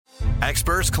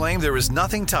Experts claim there is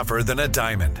nothing tougher than a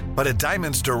diamond. But at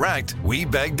Diamonds Direct, we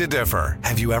beg to differ.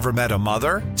 Have you ever met a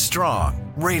mother?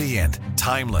 Strong, radiant,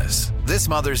 timeless. This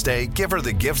Mother's Day, give her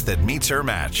the gift that meets her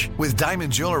match. With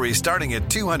diamond jewelry starting at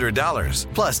 $200.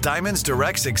 Plus Diamonds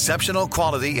Direct's exceptional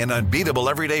quality and unbeatable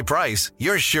everyday price,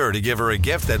 you're sure to give her a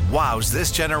gift that wows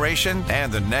this generation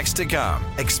and the next to come.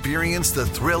 Experience the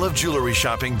thrill of jewelry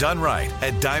shopping done right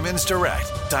at Diamonds Direct.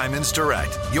 Diamonds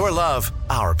Direct. Your love,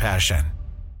 our passion.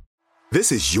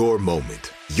 This is your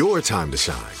moment, your time to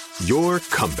shine, your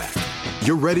comeback.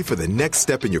 You're ready for the next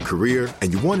step in your career,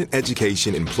 and you want an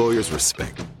education employers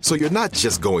respect. So you're not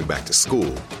just going back to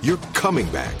school, you're coming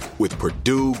back with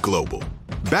Purdue Global.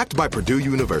 Backed by Purdue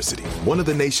University, one of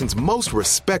the nation's most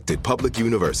respected public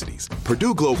universities,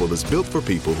 Purdue Global is built for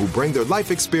people who bring their life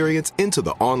experience into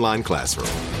the online classroom.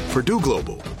 Purdue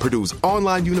Global, Purdue's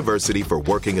online university for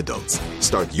working adults.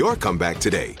 Start your comeback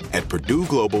today at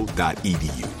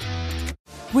purdueglobal.edu.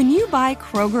 When you buy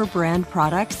Kroger brand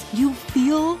products, you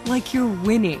feel like you're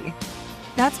winning.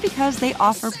 That's because they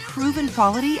offer proven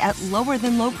quality at lower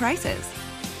than low prices.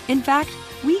 In fact,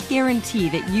 we guarantee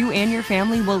that you and your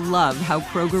family will love how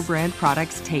Kroger brand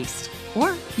products taste,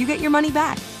 or you get your money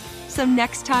back. So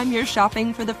next time you're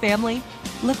shopping for the family,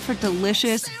 look for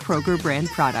delicious Kroger brand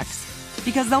products,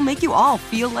 because they'll make you all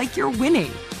feel like you're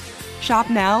winning. Shop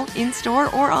now, in-store,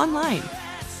 or online.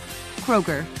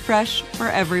 Kroger, fresh for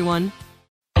everyone.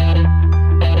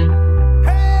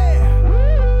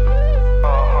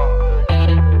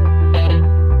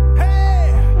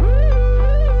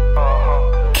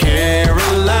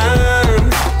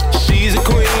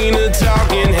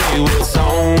 Talking, hey, what's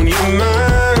on your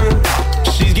mind?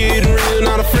 She's getting real,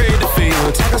 not afraid to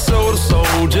feel. Take a soul to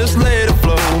soul, just let it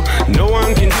flow. No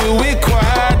one can do it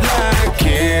quite like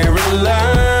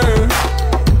Caroline.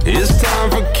 It's time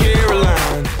for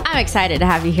Caroline. I'm excited to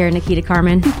have you here, Nikita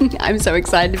Karmen. I'm so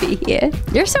excited to be here.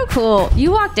 You're so cool.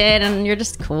 You walked in and you're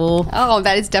just cool. Oh,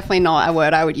 that is definitely not a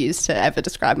word I would use to ever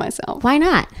describe myself. Why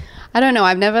not? I don't know.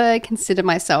 I've never considered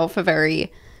myself a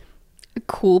very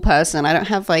cool person. I don't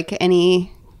have like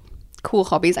any cool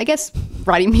hobbies. I guess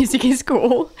writing music is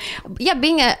cool. Yeah,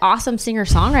 being an awesome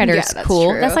singer-songwriter is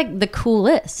cool. True. That's like the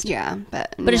coolest. Yeah,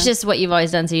 but it's just what you've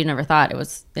always done, so you never thought it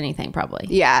was anything probably.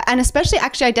 Yeah, and especially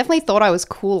actually I definitely thought I was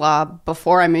cooler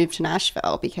before I moved to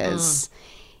Nashville because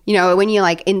you know, when you're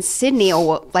like in Sydney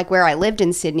or like where I lived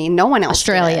in Sydney, no one else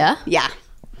Australia. did it. Yeah.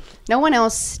 No one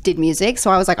else did music,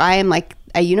 so I was like, I am like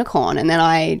a unicorn. And then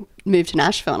I moved to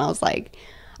Nashville and I was like,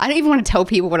 I don't even want to tell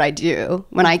people what I do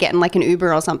when I get in like an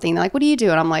Uber or something. They're like, what do you do?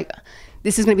 And I'm like,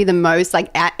 this is going to be the most like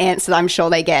answer that I'm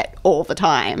sure they get all the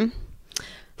time.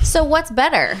 So what's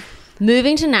better?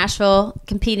 Moving to Nashville,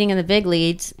 competing in the big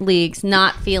leagues,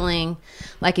 not feeling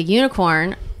like a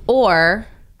unicorn, or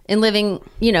in living,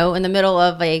 you know, in the middle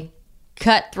of a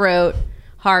cutthroat,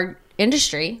 hard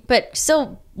industry, but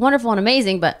still wonderful and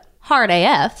amazing, but hard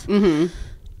AF. Mm-hmm.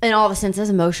 In all the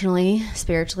senses, emotionally,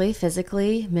 spiritually,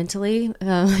 physically, mentally,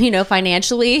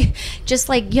 financially. Just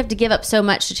like you have to give up so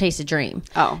much to chase a dream.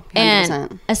 Oh, 100%.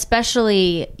 And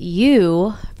especially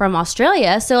you from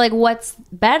Australia. So like what's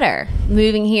better?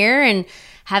 Moving here and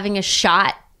having a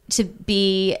shot to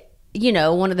be, you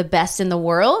know, one of the best in the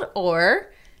world,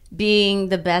 or being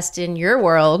the best in your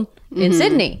world in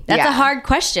Sydney? That's a hard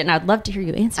question. I'd love to hear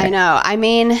you answer. I know. I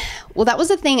mean, well, that was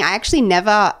the thing. I actually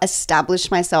never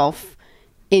established myself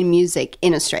in music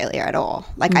in Australia at all.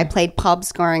 Like I played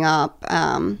pubs growing up.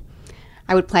 I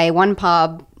would play one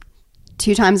pub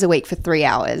 2 times a week for 3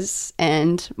 hours,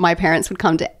 and my parents would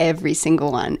come to every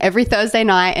single one. Every Thursday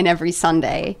night and every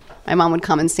Sunday, my mom would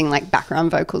come and sing like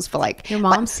background vocals for like... Your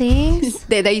mom sings?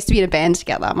 They used to be in a band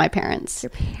together, my parents. Your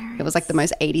parents. It was like the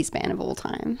most 80s band of all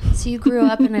time. So you grew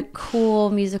up in a cool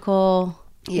musical...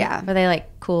 Yeah. Were they like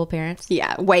cool parents?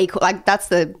 Yeah, way cool. Like that's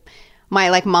the... My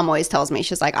like mom always tells me,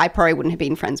 she's like, I probably wouldn't have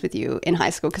been friends with you in high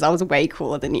school because I was way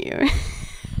cooler than you.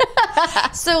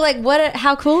 So like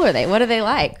how cool are they? What are they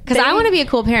like? Because I want to be a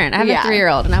cool parent. I have a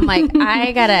 3-year-old and I'm like,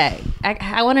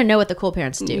 I want to know what the cool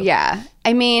parents do. Yeah.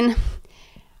 I mean,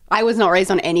 I was not raised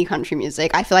on any country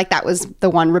music. I feel like that was the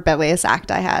one rebellious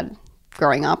act I had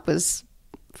growing up, was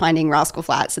finding Rascal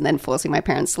Flatts and then forcing my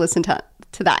parents to listen to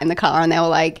that in the car. And they were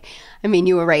like, I mean,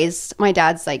 you were raised, my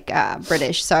dad's like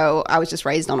British, so I was just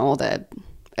raised on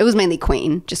it was mainly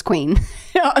Queen, just Queen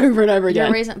over and over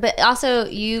again. But also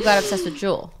you got obsessed with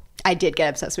Jewel. I did get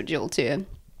obsessed with Jewel too.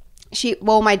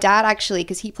 My dad actually,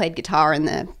 because he played guitar in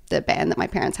the band that my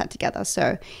parents had together,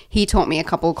 so he taught me a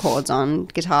couple chords on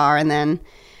guitar, and then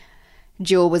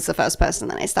Jewel was the first person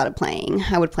that I started playing.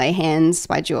 I would play Hands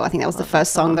by Jewel. I think that was the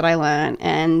first song that I learned,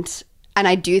 and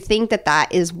I do think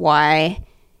that is why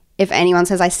if anyone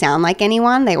says I sound like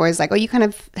anyone, they always like, oh, you kind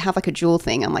of have like a dual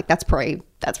thing. I'm like, that's probably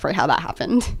how that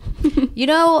happened. You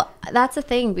know, that's a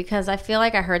thing, because I feel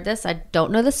like I heard this. I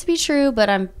don't know this to be true, but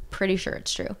I'm pretty sure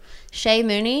it's true. Shay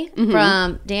Mooney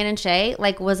from Dan and Shay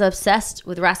like was obsessed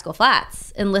with Rascal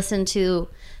Flatts and listened to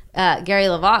Gary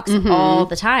LaVox all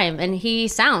the time, and he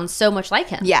sounds so much like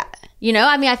him. Yeah. You know,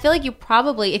 I mean, I feel like you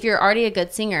probably, if you're already a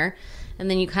good singer and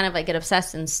then you kind of like get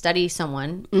obsessed and study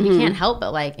someone, you can't help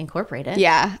but like incorporate it.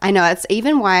 Yeah, I know. It's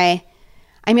even why,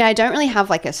 I mean, I don't really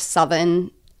have like a Southern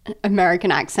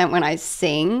American accent when I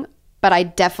sing, but I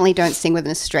definitely don't sing with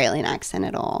an Australian accent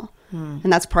at all.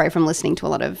 And that's probably from listening to a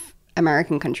lot of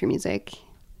American country music,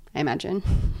 I imagine.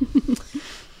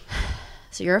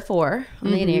 So you're a 4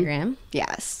 on the Enneagram.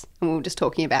 Yes. And we were just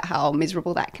talking about how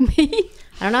miserable that can be.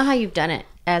 I don't know how you've done it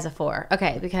as a 4.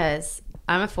 Okay, because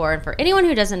I'm a 4, and for anyone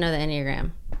who doesn't know the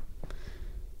Enneagram,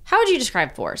 how would you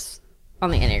describe 4s on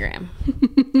the Enneagram?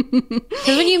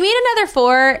 Because when you meet another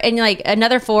 4 and like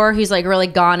another 4 who's like really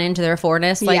gone into their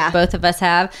 4-ness, like both of us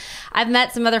have, I've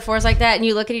met some other 4s like that, and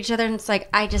you look at each other and it's like,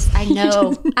 I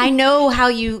know, I know how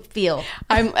you feel.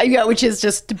 Which is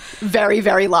just very,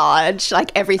 very large,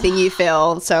 like everything you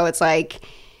feel. So it's like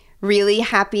really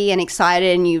happy and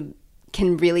excited, and you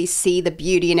can really see the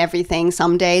beauty in everything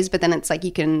some days, but then it's like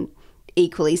you can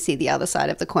equally see the other side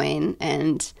of the coin.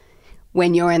 And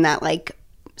when you're in that like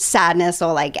sadness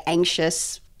or like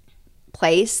anxious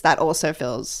place, that also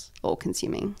feels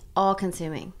all-consuming.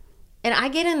 All-consuming. And I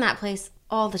get in that place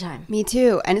all the time. Me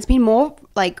too. And it's been more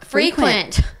like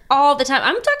frequent. All the time.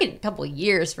 I'm talking a couple of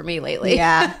years for me lately.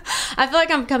 Yeah. I feel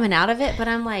like I'm coming out of it, but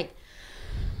I'm like,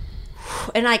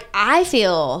 and like I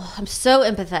feel, I'm so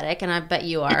empathetic, and I bet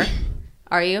you are.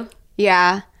 Are you?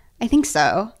 Yeah, I think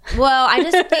so. Well, I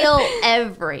just feel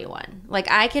everyone. Like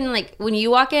I can, like when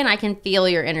you walk in, I can feel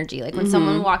your energy. Like when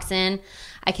someone walks in,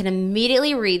 I can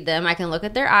immediately read them. I can look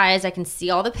at their eyes. I can see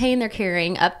all the pain they're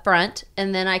carrying up front.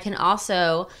 And then I can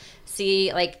also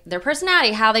see like their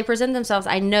personality, how they present themselves.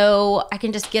 I know, I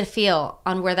can just get a feel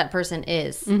on where that person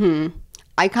is.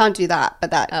 I can't do that,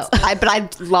 but I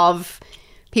love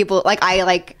people. Like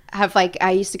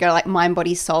I used to go to like Mind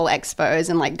Body Soul expos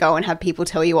and like go and have people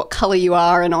tell you what color you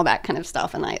are and all that kind of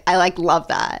stuff, and I like love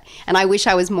that, and I wish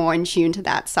I was more in tune to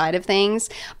that side of things.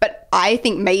 But I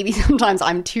think maybe sometimes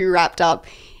I'm too wrapped up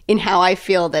in how I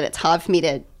feel that it's hard for me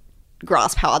to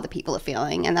grasp how other people are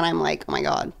feeling, and then I'm like, oh my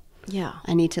god, yeah,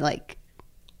 I need to like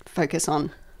focus on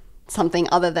something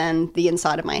other than the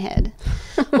inside of my head.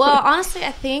 Well, honestly,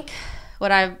 I think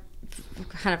what I've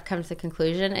kind of come to the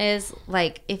conclusion is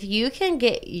like if you can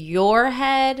get your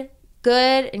head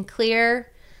good and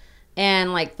clear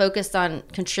and like focused on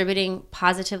contributing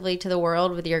positively to the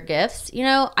world with your gifts, you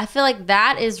know, I feel like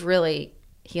that is really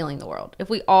healing the world. If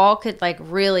we all could like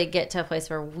really get to a place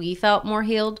where we felt more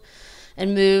healed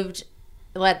and moved,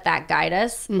 let that guide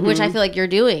us, which I feel like you're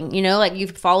doing, you know, like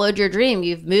you've followed your dream,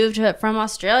 you've moved from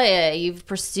Australia, you've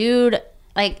pursued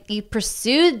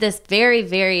this very,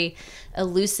 very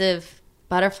elusive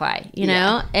butterfly, you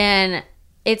know, and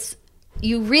it's,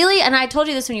 you really, and I told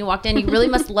you this when you walked in, you really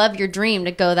must love your dream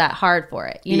to go that hard for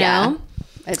it, you know?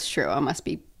 It's true. I must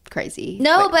be crazy.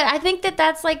 No, but I think that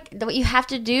that's like what you have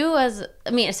to do as,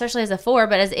 I mean, especially as a 4,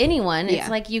 but as anyone, it's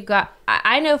like you got,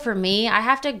 I know for me, I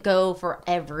have to go for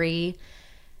every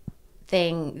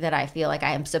thing that I feel like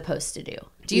I am supposed to do.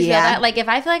 Do you feel that? Like if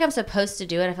I feel like I'm supposed to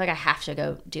do it, I feel like I have to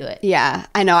go do it. Yeah,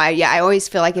 I know. I always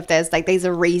feel like if there's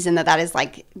a reason that is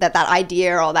like that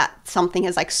idea or that something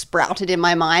has like sprouted in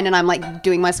my mind, and I'm like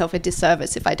doing myself a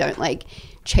disservice if I don't like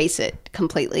chase it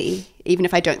completely, even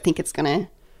if I don't think it's gonna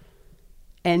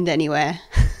end anywhere.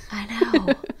 I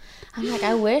know. I'm like,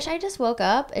 I wish I just woke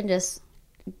up and just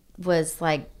was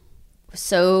like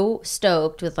so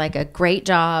stoked with like a great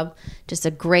job, just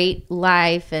a great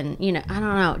life, and you know, I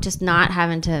don't know, just not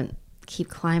having to keep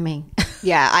climbing.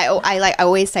 Yeah, I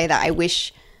always say that I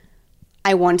wish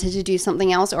I wanted to do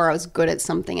something else or I was good at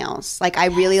something else. Like I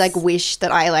really like wish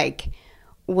that I like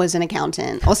was an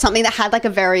accountant or something that had like a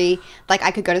very like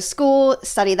I could go to school,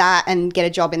 study that and get a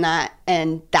job in that,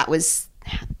 and that was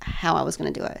how I was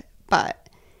going to do it. But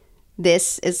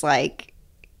this is like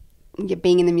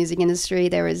being in the music industry,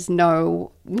 there is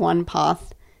no one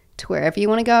path to wherever you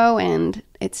want to go, and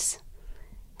it's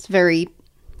very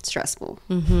stressful.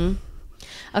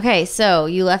 Okay, so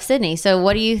you left Sydney. So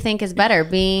what do you think is better,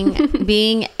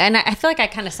 being and I feel like I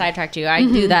kind of sidetracked you. I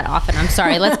do that often. I'm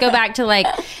sorry. Let's go back to like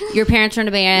your parents were in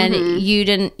a band.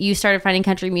 You started finding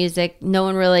country music. No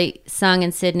one really sung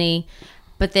in Sydney,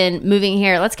 but then moving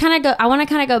here. Let's kind of go. I want to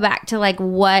kind of go back to like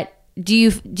what do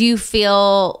you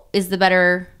feel is the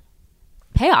better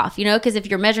payoff, you know, because if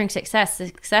you're measuring success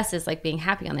is like being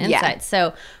happy on the inside. Yeah.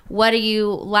 So what do you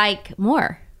like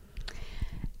more?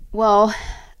 Well,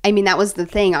 I mean, that was the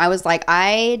thing. I was like,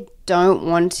 I don't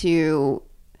want to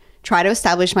try to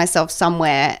establish myself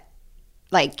somewhere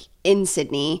like in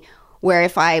Sydney where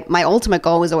my ultimate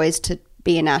goal was always to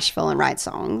be in Nashville and write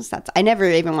songs. I never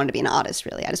even wanted to be an artist,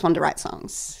 really. I just wanted to write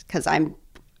songs because I'm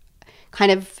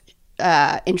kind of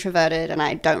introverted and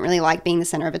I don't really like being the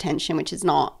center of attention, which is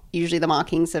not usually the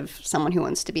markings of someone who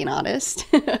wants to be an artist.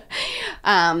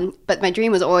 But my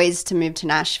dream was always to move to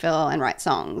Nashville and write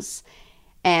songs.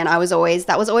 And that was always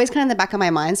kind of in the back of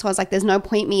my mind. So I was like, there's no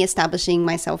point me establishing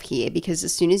myself here because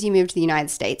as soon as you move to the United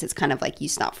States, it's kind of like you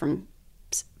start from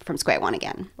square one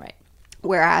again. Right.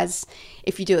 Whereas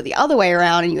if you do it the other way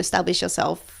around and you establish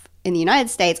yourself in the United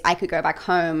States, I could go back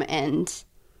home and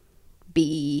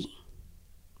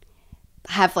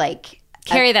have like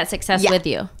carry that success with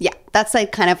you. Yeah. That's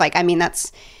like kind of like, I mean,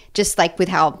 that's just like with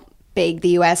how big the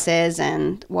US is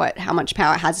and how much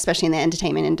power it has, especially in the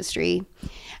entertainment industry.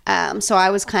 So I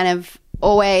was kind of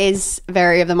always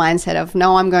very of the mindset of,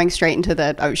 no, I'm going straight into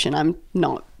the ocean. I'm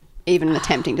not even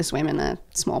attempting to swim in a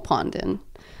small pond. And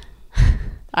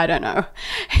I don't know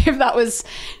if that was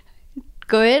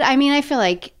good. I mean, I feel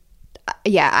like,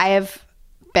 I have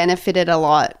benefited a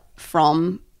lot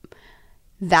from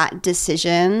that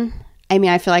decision. I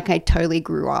mean, I feel like I totally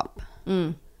grew up.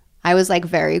 I was like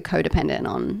very codependent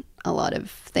on a lot of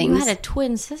things. You had a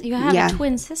twin sister. A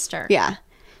twin sister. Yeah.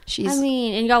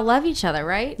 And y'all love each other,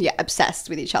 right? Yeah, obsessed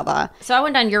with each other. So I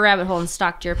went down your rabbit hole and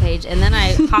stalked your page, and then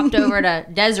I hopped over to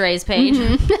Desiree's page.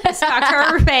 I stalked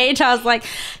her page. I was like,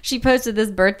 she posted this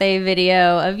birthday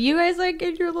video of you guys like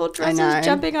in your little dresses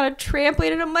jumping on a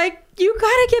trampoline, and I'm like, you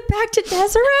gotta get back to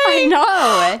Desiree. I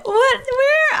know. What?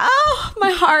 Where? Oh,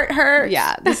 my heart hurts.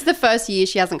 Yeah, this is the first year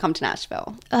she hasn't come to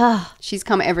Nashville. She's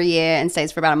come every year and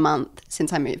stays for about a month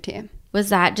since I moved here. Was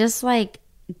that just like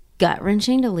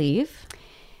gut-wrenching to leave?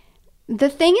 The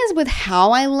thing is, with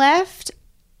how I left,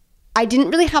 I didn't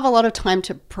really have a lot of time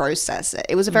to process it.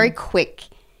 It was a very quick...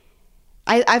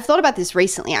 I've thought about this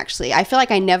recently, actually. I feel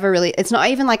like I never really... It's not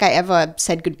even like I ever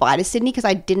said goodbye to Sydney because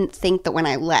I didn't think that when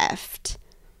I left...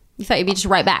 You thought you'd be just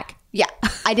right back. Yeah.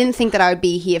 I didn't think that I would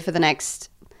be here for the next...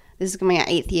 This is going to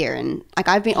be my 8th year. And like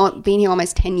I've been here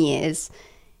almost 10 years.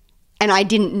 And I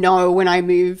didn't know when I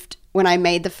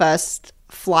made the first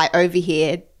flight over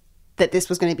here that this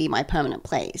was going to be my permanent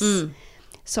place.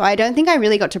 So I don't think I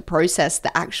really got to process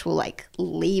the actual like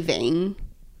leaving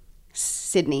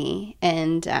Sydney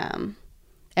and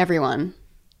everyone.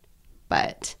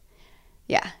 But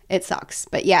yeah, it sucks.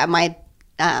 But yeah, my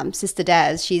sister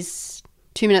Des, she's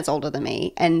 2 minutes older than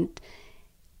me, and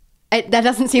that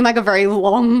doesn't seem like a very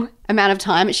long amount of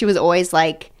time. She was always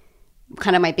like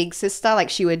kind of my big sister. Like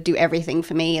she would do everything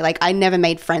for me. Like I never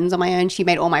made friends on my own. She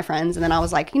made all my friends, and then I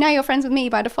was like, you're friends with me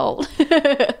by default.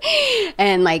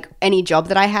 And like any job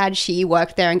that I had, she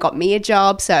worked there and got me a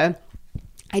job. So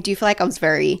I do feel like I was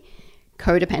very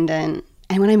codependent.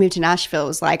 And when I moved to Nashville, it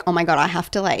was like, oh my God, I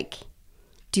have to like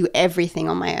do everything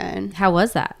on my own. How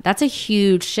was that? That's a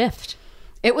huge shift.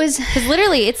 It was, because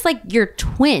literally it's like your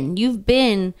twin. You've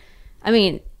been,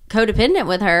 codependent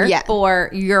with her for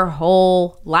your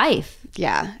whole life.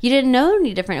 Yeah. You didn't know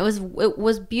any different. It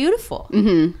was beautiful.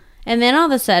 Mm-hmm. And then all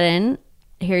of a sudden,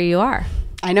 here you are.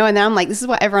 I know. And then I'm like, this is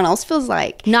what everyone else feels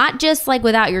like. Not just like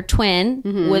without your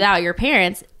twin, without your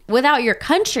parents, without your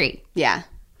country. Yeah.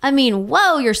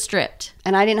 Whoa, you're stripped.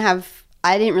 And I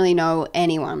didn't really know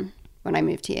anyone when I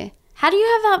moved here. How do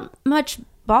you have that much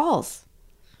balls?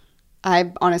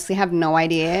 I honestly have no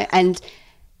idea. And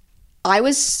I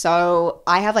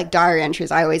have like diary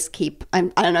entries I always keep. I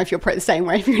don't know if you're probably the same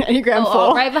way if you're an Enneagram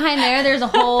 4. Right behind there's a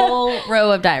whole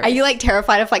row of diaries. Are you like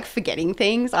terrified of like forgetting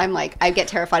things? I'm like, I get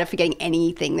terrified of forgetting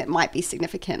anything that might be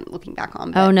significant looking back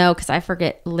on. Oh no, because I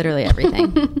forget literally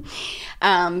everything.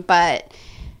 But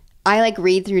I like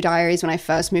read through diaries when I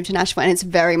first moved to Nashville, and it's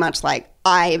very much like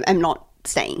I am not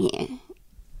staying here.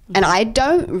 And I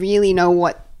don't really know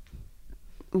what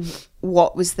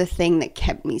was the thing that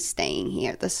kept me staying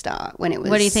here at the start when it was...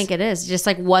 What do you think it is? Just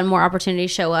like one more opportunity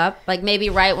show up? Like maybe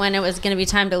right when it was going to be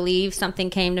time to leave, something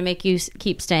came to make you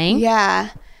keep staying? Yeah.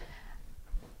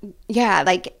 Yeah,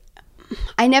 like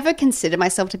I never considered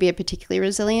myself to be a particularly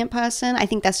resilient person. I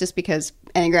think that's just because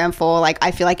Enneagram 4, like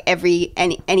I feel like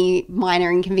any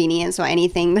minor inconvenience or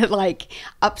anything that like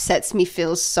upsets me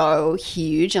feels so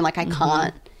huge, and like I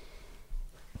can't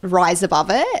rise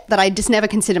above it, that I just never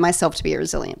consider myself to be a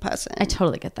resilient person. I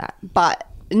totally get that. But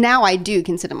now I do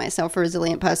consider myself a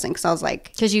resilient person because I was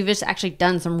like... Because you've just actually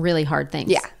done some really hard things.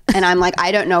 Yeah. And I'm like,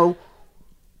 I don't know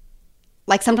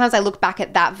like sometimes I look back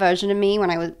at that version of me when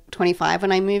I was 25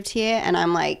 when I moved here, and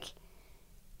I'm like,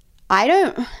 I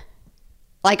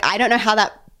don't know how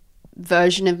that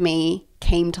version of me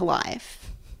came to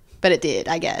life, but it did,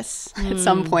 I guess, at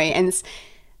some point. And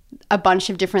a bunch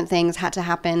of different things had to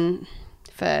happen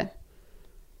for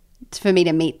me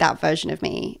to meet that version of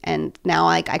me. And now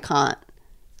like I can't.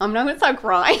 I'm not going to start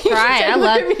crying. Cry. I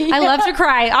love to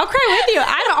cry. I'll cry with you.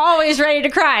 I'm always ready to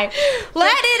cry.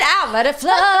 Let it out. Let it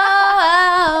flow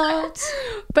out.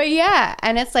 But yeah,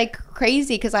 and it's like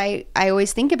crazy because I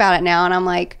always think about it now, and I'm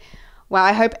like, wow,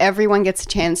 I hope everyone gets a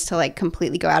chance to like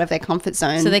completely go out of their comfort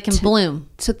zone. So they can bloom.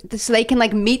 So they can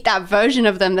like meet that version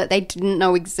of them that they didn't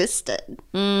know existed.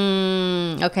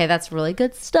 Okay, that's really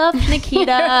good stuff,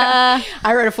 Nikita.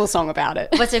 I wrote a full song about it.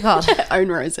 What's it called? Own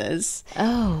Roses.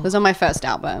 Oh. It was on my first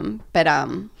album. But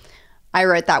I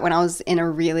wrote that when I was in a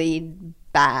really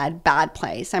bad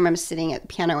place. I remember sitting at the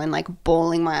piano and like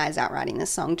bawling my eyes out writing this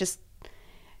song.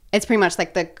 It's pretty much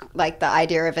like the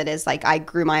idea of it is like I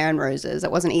grew my own roses.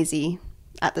 It wasn't easy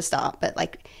at the start, but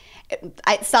like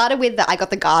it started with that I got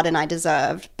the garden I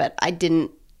deserved, but I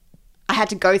had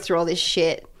to go through all this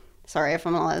shit. Sorry if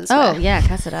I'm allowed to swear. Oh, yeah,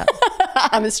 cuss it up.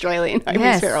 I'm Australian. I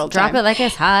Yes, swear all the drop time. it like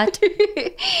it's hot.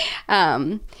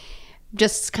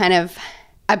 Just kind of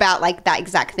about like that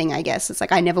exact thing, I guess. It's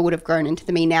like I never would have grown into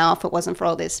the me now if it wasn't for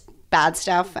all this bad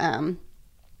stuff.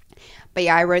 But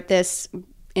yeah, I wrote this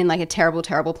in like a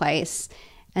terrible place,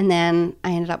 and then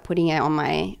I ended up putting it on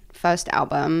my first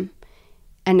album,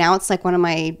 and now it's like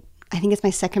I think it's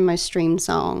my second most streamed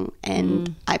song,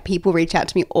 and people reach out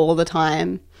to me all the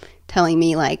time telling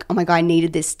me like, oh my god, I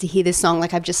needed to hear this song,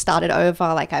 like I've just started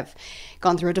over, like I've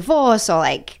gone through a divorce, or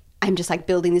like I'm just like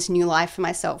building this new life for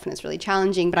myself, and it's really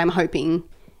challenging, but I'm hoping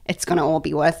it's gonna all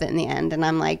be worth it in the end. And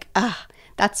I'm like,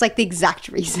 that's like the exact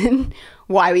reason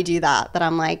why we do that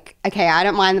I'm like, okay, I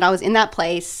don't mind that I was in that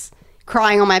place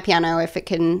crying on my piano if it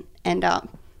can end up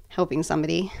helping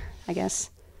somebody, I guess.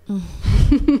 You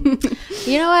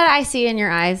know what I see in your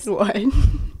eyes? What?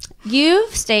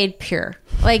 You've stayed pure.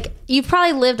 Like, you've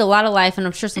probably lived a lot of life, and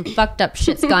I'm sure some fucked up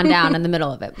shit's gone down in the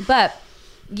middle of it, but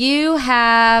you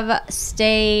have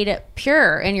stayed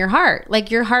pure in your heart.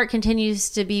 Like, your heart continues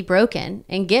to be broken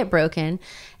and get broken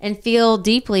and feel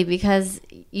deeply because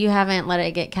you haven't let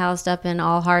it get calloused up and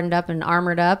all hardened up and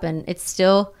armored up, and it's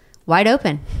still wide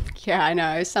open. Yeah, I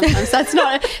know. Sometimes that's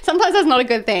not a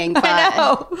good thing, but I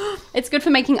know. It's good for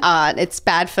making art. It's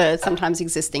bad for sometimes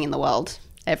existing in the world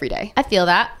every day. I feel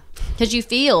that because you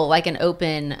feel like an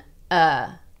open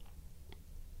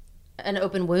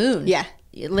wound. Yeah,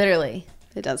 literally.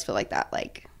 it does feel like that.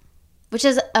 Like, which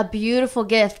is a beautiful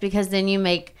gift because then you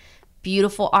make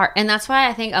beautiful art, and that's why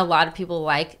I think a lot of people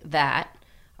like that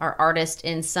are artists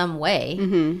in some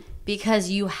way, because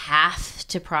you have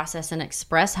to process and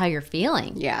express how you're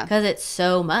feeling. Yeah, because it's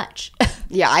so much.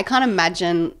 Yeah, I can't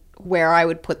imagine where I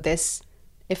would put this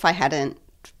if I hadn't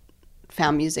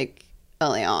found music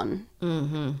early on.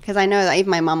 Because I know that even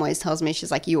my mum always tells me,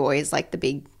 she's like, you always like the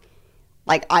big,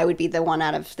 like I would be the one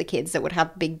out of the kids that would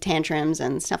have big tantrums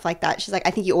and stuff like that. She's like,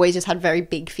 I think you always just had very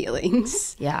big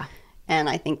feelings. Yeah. And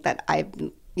I think that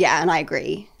and I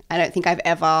agree. I don't think I've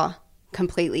ever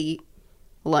completely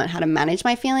learned how to manage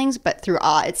my feelings, but through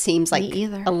art it seems like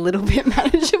a little bit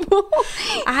manageable.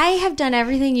 I have done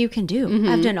everything you can do.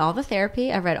 I've done all the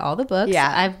therapy. I've read all the books.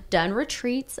 Yeah. I've done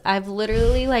retreats. I've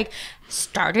literally like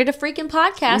started a freaking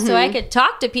podcast so I could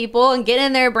talk to people and get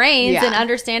in their brains and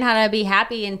understand how to be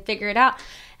happy and figure it out.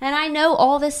 And I know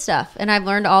all this stuff, and I've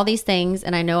learned all these things,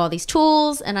 and I know all these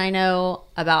tools, and I know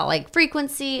about like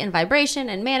frequency and vibration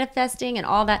and manifesting and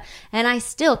all that, and I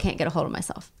still can't get a hold of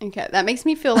myself. Okay, that makes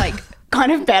me feel like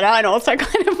kind of better and also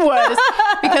kind of worse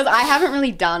because I haven't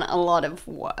really done a lot of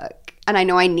work, and I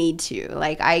know I need to.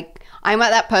 Like I'm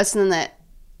like that person that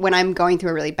when I'm going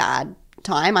through a really bad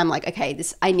time, I'm like, okay,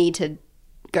 I need to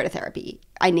go to therapy.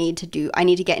 I need to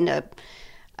get into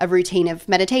a routine of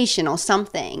meditation or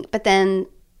something. But then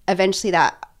eventually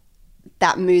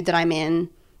that mood that I'm in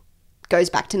goes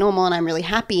back to normal and I'm really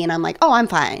happy and I'm like, oh, I'm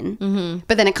fine.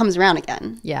 But then it comes around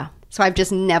again. Yeah. So I've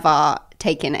just never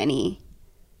taken any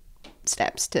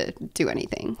steps to do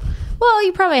anything. Well,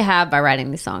 you probably have by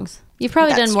writing these songs. You've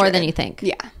probably That's done more true. than you think.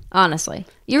 Yeah. Honestly.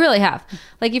 You really have.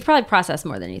 Like, you've probably processed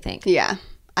more than you think. Yeah.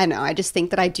 I know. I just think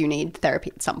that I do need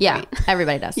therapy at some point. Yeah.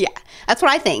 Everybody does. Yeah. That's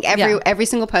what I think. Every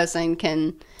single person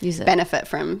can use it. Benefit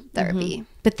from therapy.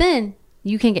 But then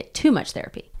you can get too much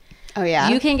therapy. Oh, yeah.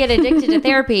 You can get addicted to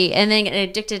therapy and then get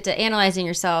addicted to analyzing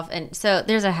yourself. And so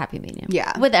there's a happy medium.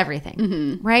 Yeah. With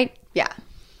everything. Right? Yeah.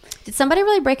 Did somebody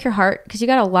really break your heart? Because you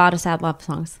got a lot of sad love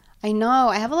songs. I know.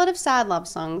 I have a lot of sad love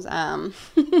songs.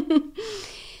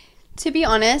 To be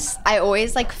honest, I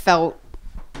always like felt,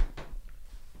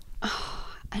 I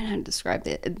don't know how to describe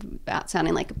it without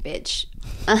sounding like a bitch.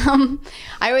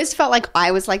 I always felt like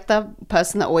I was like the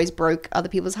person that always broke other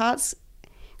people's hearts.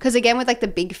 Because again, with like the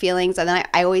big feelings, and then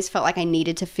I always felt like I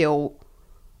needed to feel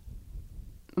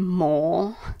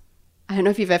more. I don't know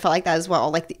if you've ever felt like that as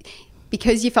well. Like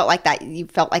because you felt like that, you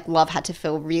felt like love had to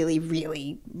feel really,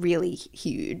 really, really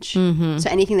huge. Mm-hmm. So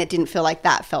anything that didn't feel like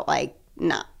that felt like,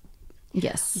 nah.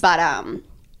 Yes. But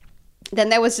then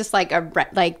there was just like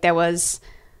there was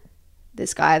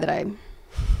this guy that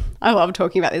I love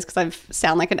talking about this because I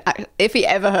sound like if he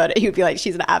ever heard it, he would be like,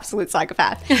 she's an absolute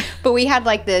psychopath. But we had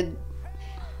like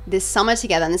this summer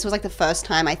together, and this was like the first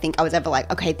time I think I was ever like,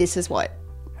 okay, this is what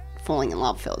falling in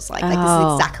love feels like. Like this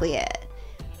is exactly it.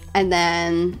 And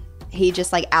then he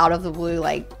just like out of the blue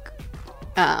like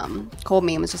called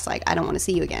me and was just like, I don't want to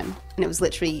see you again. And it was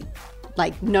literally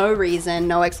like no reason,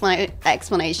 no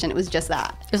explanation. It was just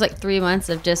that. It was like 3 months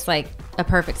of just like a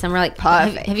perfect summer. Like,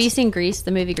 perfect. Have you seen Grease,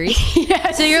 the movie Grease?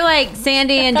 Yes. So you're like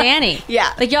Sandy and Danny.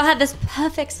 Yeah. Like y'all had this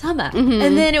perfect summer,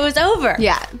 and then it was over.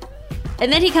 Yeah.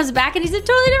 And then he comes back and he's a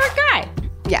totally different guy.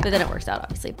 Yeah. But then it works out,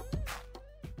 obviously.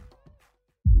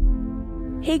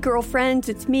 Hey, girlfriends,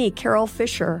 it's me, Carol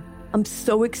Fisher. I'm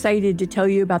so excited to tell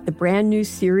you about the brand new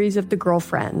series of The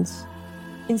Girlfriends.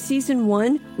 In season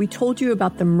 1, we told you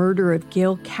about the murder of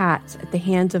Gail Katz at the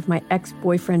hands of my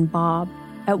ex-boyfriend, Bob.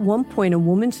 At one point, a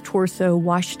woman's torso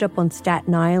washed up on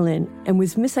Staten Island and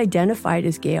was misidentified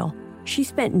as Gail. She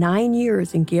spent 9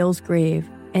 years in Gail's grave,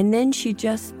 and then she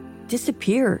just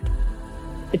disappeared.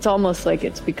 It's almost like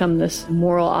it's become this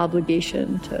moral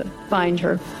obligation to find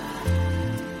her.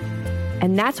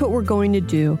 And that's what we're going to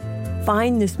do.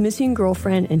 Find this missing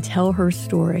girlfriend and tell her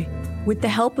story. With the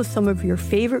help of some of your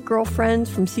favorite girlfriends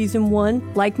from season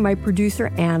 1, like my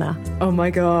producer, Anna. Oh my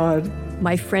God.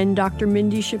 My friend, Dr.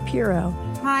 Mindy Shapiro.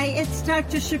 Hi, it's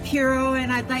Dr. Shapiro,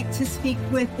 and I'd like to speak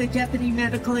with the Deputy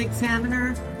Medical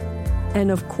Examiner.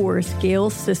 And of course,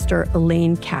 Gail's sister,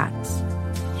 Elaine Katz.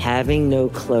 Having no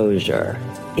closure,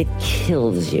 it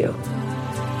kills you.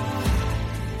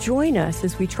 Join us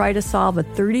as we try to solve a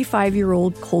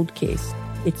 35-year-old cold case.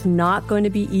 It's not going to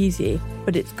be easy,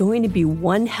 but it's going to be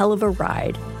one hell of a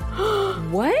ride.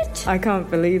 What? I can't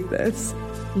believe this.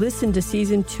 Listen to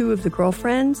season 2 of The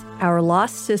Girlfriends, Our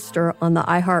Lost Sister on the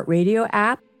iHeartRadio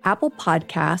app, Apple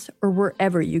Podcasts, or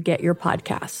wherever you get your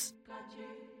podcasts.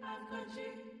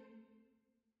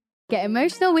 Get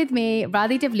emotional with me,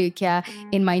 Radhi Devlukia,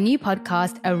 in my new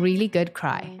podcast, A Really Good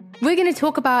Cry. We're going to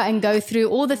talk about and go through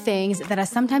all the things that are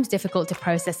sometimes difficult to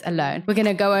process alone. We're going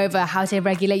to go over how to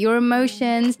regulate your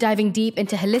emotions, diving deep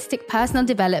into holistic personal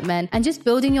development, and just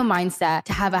building your mindset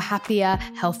to have a happier,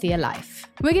 healthier life.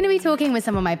 We're going to be talking with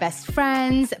some of my best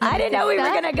friends. I didn't know we were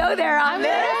going to go there on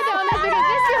this.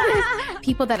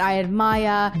 People that I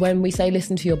admire. When we say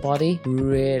listen to your body,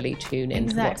 really tune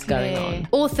into what's going on.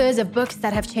 Authors of books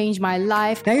that have changed my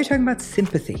life. Now you're talking about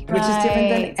sympathy, which is different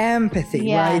than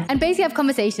empathy, right? And basically have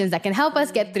conversations that can help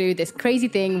us get through this crazy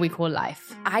thing we call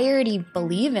life. I already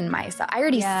believe in myself. I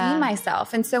already see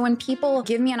myself. And so when people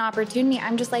give me an opportunity,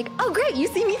 I'm just like, oh, great, you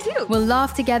see me too. We'll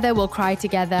laugh together, we'll cry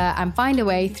together, and find a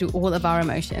way through all of our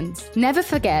emotions. Never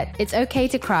forget, it's okay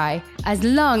to cry as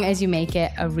long as you make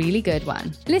it a really good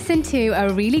one. Listen to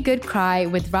A Really Good Cry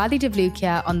with Radhi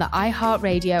Devlukia on the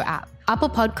iHeartRadio app, Apple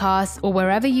Podcasts, or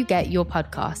wherever you get your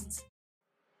podcasts.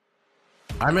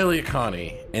 I'm Elliot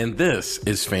Connie, and this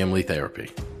is Family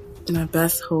Therapy. My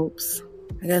best hopes,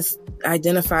 I guess,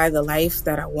 identify the life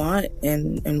that I want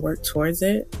and work towards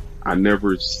it. I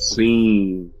never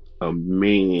seen a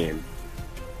man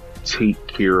take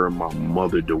care of my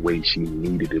mother the way she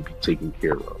needed to be taken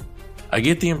care of. I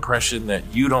get the impression that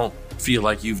you don't feel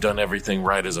like you've done everything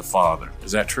right as a father.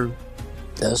 Is that true?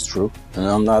 That's true, and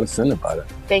I'm not offended by that.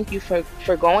 Thank you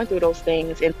for going through those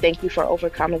things, and thank you for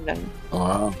overcoming them.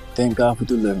 Wow. Thank God for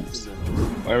deliverance.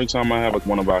 Every time I have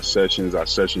one of our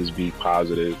sessions be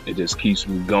positive. It just keeps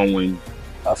me going.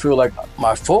 I feel like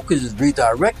my focus is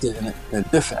redirected in a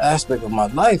different aspect of my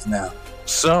life now.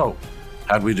 So,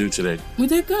 how'd we do today? We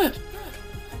did good.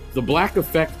 The Black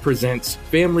Effect presents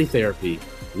Family Therapy.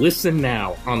 Listen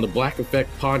now on the Black Effect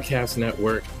Podcast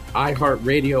Network,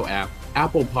 iHeartRadio app,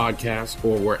 Apple Podcasts,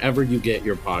 or wherever you get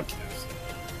your podcasts.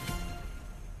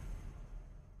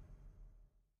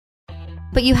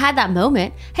 But you had that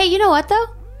moment. Hey, you know what though?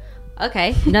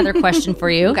 Okay, another question for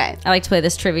you. Okay. I like to play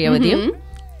this trivia with you.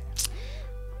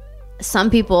 Some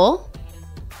people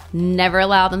never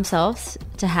allow themselves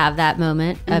to have that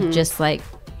moment of just like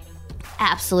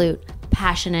absolute,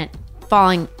 passionate,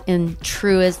 falling in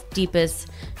truest, deepest,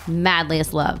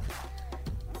 madliest love.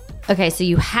 Okay, so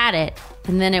you had it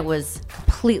and then it was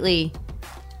completely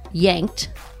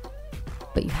yanked,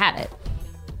 but you had it.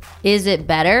 Is it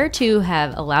better to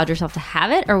have allowed yourself to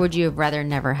have it, or would you have rather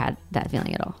never had that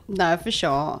feeling at all? No, for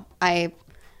sure. I'm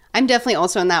definitely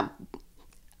also in that,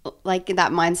 like,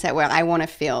 that mindset where I want to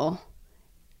feel,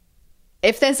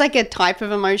 if there's like a type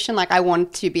of emotion, like I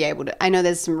want to be able to, I know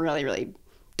there's some really, really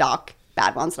dark,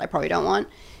 bad ones that I probably don't want,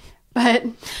 but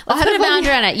let's put a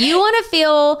boundary on it. You want to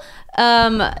feel,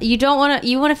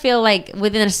 you want to feel like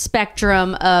within a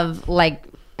spectrum of like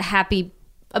happy,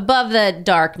 above the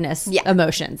darkness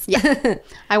emotions. Yeah.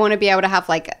 I want to be able to have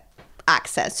like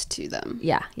access to them.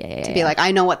 Yeah. To be like,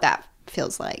 I know what that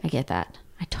feels like. I get that.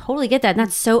 I totally get that. And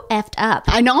that's so effed up.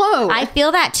 I know. I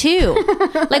feel that too.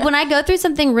 Like when I go through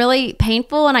something really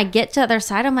painful and I get to the other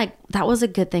side, I'm like, that was a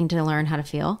good thing to learn how to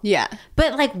feel. Yeah.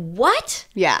 But like, what?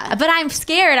 Yeah. But I'm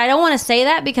scared. I don't want to say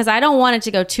that because I don't want it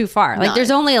to go too far. Like there's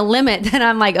only a limit that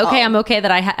I'm like, okay, I'm okay that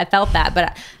I felt that.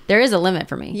 But there is a limit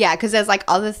for me. Yeah. Because there's like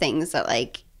other things that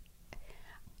like,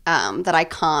 that I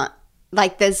can't,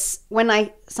 like there's,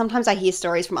 sometimes I hear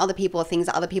stories from other people of things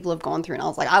that other people have gone through and I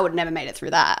was like, I would never made it through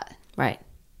that. Right.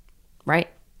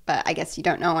 But I guess you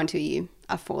don't know until you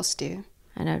are forced to.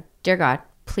 I know. Dear God,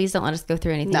 please don't let us go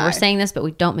through anything. No. We're saying this, but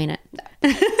we don't mean it. No.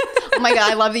 Oh my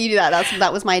God, I love that you do that.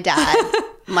 That was my dad.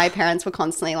 My parents were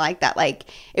constantly like that. Like,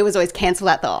 it was always cancel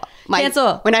that thought.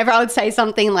 Cancel. Whenever I would say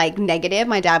something like negative,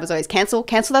 my dad was always cancel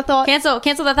that thought. Cancel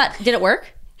that thought. Did it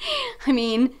work? I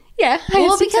mean, yeah.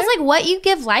 Well, because like what you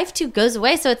give life to goes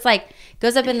away. So it's like,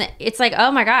 goes up in the, it's like,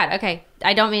 oh my God, okay.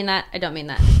 I don't mean that.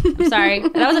 I'm sorry.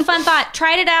 That was a fun thought.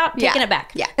 Tried it out, taking it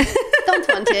back. Yeah. Don't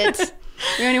want it.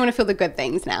 We only want to feel the good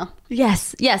things now.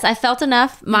 Yes. I felt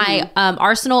enough. My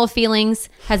arsenal of feelings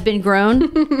has been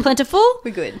grown plentiful.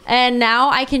 We're good. And now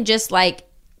I can just like,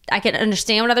 I can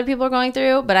understand what other people are going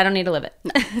through, but I don't need to live it.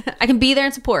 No. I can be there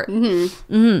and support. From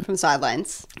the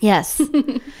sidelines. Yes.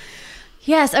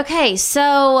 Yes. Okay.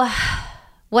 So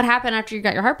what happened after you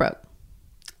got your heart broke?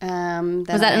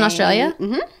 Was that in Australia?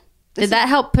 Mm-hmm. Did that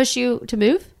help push you to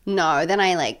move? No. Then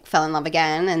I like fell in love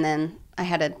again, and then I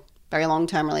had a very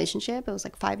long-term relationship. It was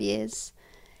like 5 years.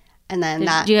 And then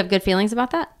Did you have good feelings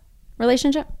about that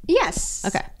relationship? Yes.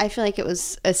 Okay. I feel like it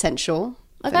was essential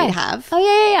for me to have.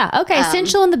 Oh, yeah. Okay.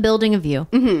 Essential in the building of you.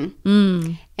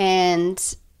 Mm-hmm.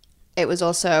 And it was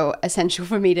also essential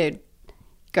for me to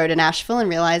go to Nashville and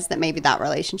realize that maybe that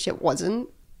relationship wasn't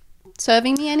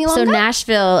serving me any longer. So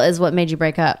Nashville is what made you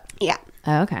break up? Yeah.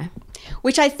 Oh, okay.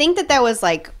 Which I think that there was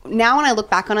like, now when I look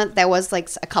back on it, there was like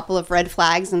a couple of red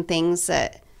flags and things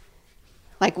that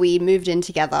like we moved in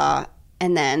together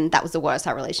and then that was the worst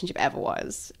our relationship ever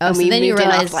was. Oh, and so we then moved you in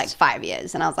realized after like 5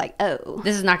 years and I was like, oh.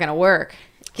 This is not going to work.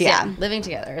 Yeah. Living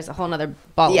together is a whole nother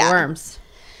ball of worms.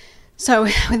 So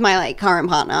with my like current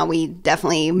partner, we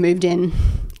definitely moved in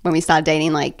when we started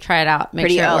dating, like try it out,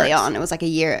 pretty early on. It was like a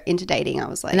year into dating. I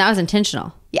was like, and that was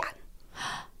intentional. Yeah.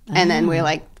 And then we're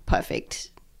like perfect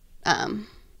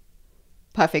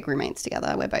roommates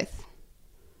together. We're both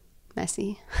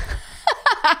messy.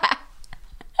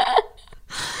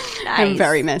 Nice. I'm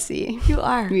very messy. You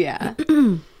are. Yeah.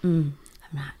 I'm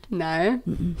not. No.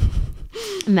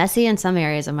 Messy in some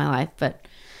areas of my life, but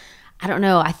I don't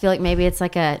know. I feel like maybe it's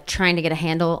like trying to get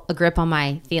a grip on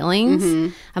my feelings.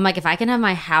 Mm-hmm. I'm like, if I can have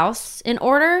my house in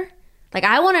order, like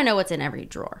I want to know what's in every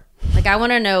drawer. Like I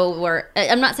want to know where,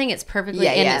 I'm not saying it's perfectly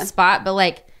in its spot, but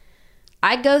like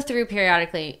I go through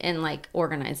periodically and like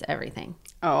organize everything.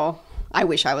 Oh, I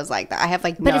wish I was like that. I have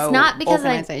like but no it's not because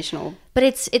organizational. But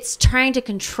it's trying to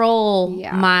control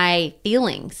my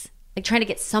feelings. Like trying to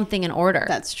get something in order.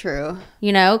 That's true.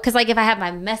 You know, because like if I have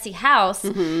my messy house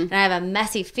and I have a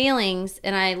messy feelings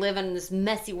and I live in this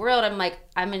messy world, I'm like,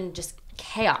 I'm in just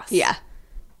chaos. Yeah.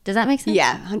 Does that make sense?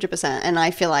 Yeah, 100%. And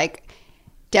I feel like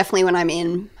definitely when I'm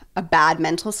in a bad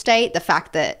mental state, the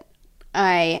fact that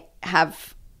I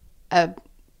have a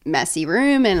messy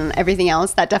room and everything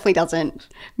else, that definitely doesn't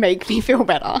make me feel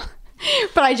better.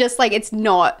 But I just like, it's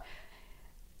not...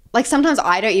 Like, sometimes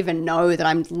I don't even know that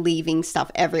I'm leaving stuff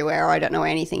everywhere or I don't know where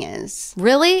anything is.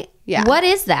 Really? Yeah. What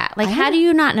is that? Like, how do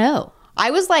you not know?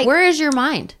 I was like... Where is your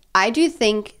mind? I do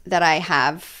think that I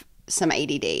have some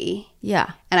ADD.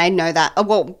 Yeah. And I know that...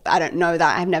 Well, I don't know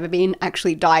that. I've never been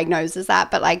actually diagnosed as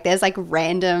that. But, like, there's, like,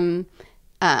 random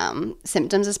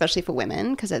symptoms, especially for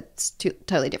women, because it's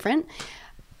totally different.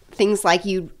 Things like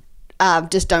you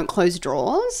just don't close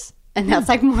drawers. And that's,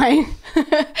 like,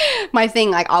 my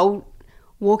thing. Like, I'll...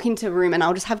 walk into a room and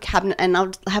I'll just have cabinet and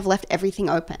I'll have left everything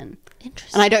open.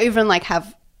 Interesting. And I don't even like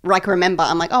remember.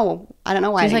 I'm like, oh, I don't know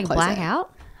why I didn't like close black it.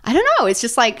 out? I don't know. It's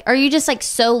just like, are you just like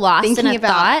so lost in a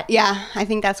thought? Yeah, I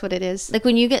think that's what it is. Like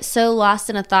when you get so lost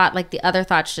in a thought, like the other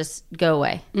thoughts just go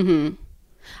away. Mm-hmm.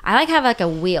 I like have like a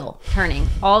wheel turning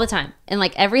all the time, and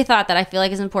like every thought that I feel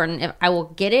like is important, if I will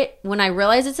get it when I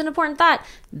realize it's an important thought,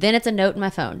 then it's a note in my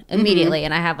phone immediately,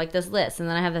 and I have like this list, and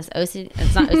then I have this OCD.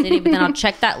 It's not OCD, but then I'll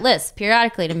check that list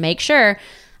periodically to make sure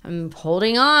I'm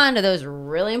holding on to those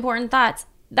really important thoughts.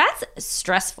 That's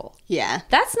stressful. Yeah.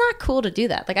 That's not cool to do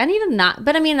that. Like I need to not,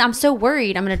 but I mean, I'm so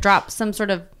worried I'm going to drop some sort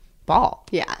of ball.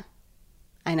 Yeah.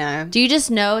 I know. Do you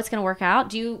just know it's going to work out?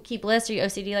 Do you keep lists? Are you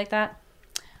OCD like that?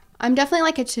 I'm definitely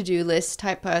like a to-do list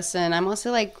type person. I'm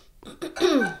also like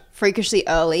freakishly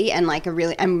early and like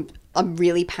I'm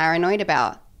really paranoid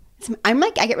about, I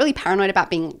get really paranoid about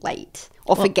being late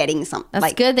or forgetting something. That's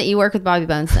like, good that you work with Bobby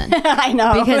Bones then. I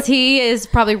know. Because he is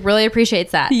probably really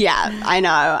appreciates that. Yeah, I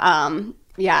know.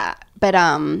 Yeah, but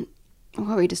what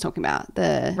were we just talking about?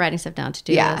 The writing stuff down to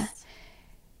do lists.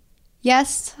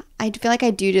 Yes, I feel like I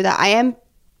do that. I am,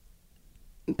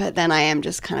 but then I am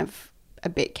just kind of a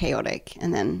bit chaotic.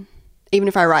 And then even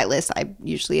if I write lists, I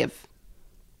usually have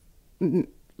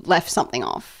left something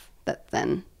off that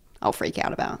then I'll freak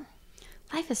out about.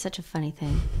 Life is such a funny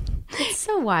thing. It's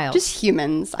so wild. Just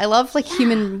humans. I love like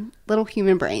little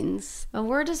human brains. And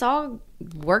we're just all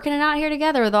working it out here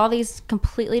together with all these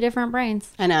completely different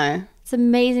brains. I know. It's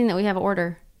amazing that we have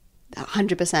order.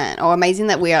 100%. Or amazing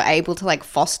that we are able to like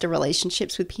foster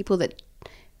relationships with people that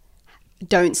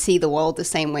don't see the world the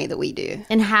same way that we do.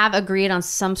 And have agreed on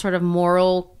some sort of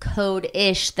moral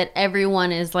code-ish that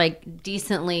everyone is like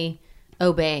decently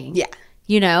obeying. Yeah.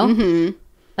 You know? Mm-hmm.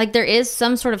 Like there is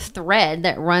some sort of thread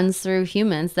that runs through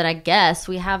humans that I guess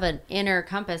we have an inner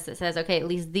compass that says, okay, at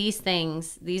least these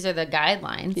things, these are the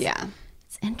guidelines. Yeah.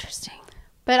 It's interesting.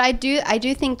 But I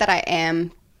do think that I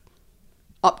am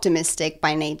optimistic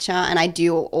by nature, and I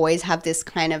do always have this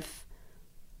kind of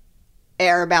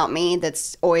air about me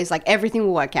that's always like everything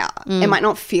will work out. It might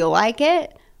not feel like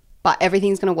it, but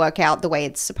everything's going to work out the way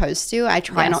it's supposed to. I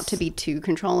try not to be too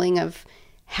controlling of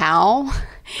how.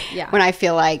 Yeah. When I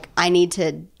feel like I need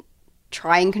to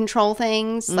try and control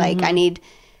things, like I need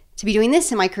to be doing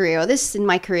this in my career or this in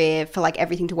my career for like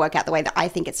everything to work out the way that I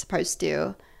think it's supposed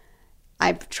to.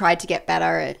 I've tried to get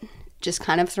better at just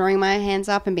kind of throwing my hands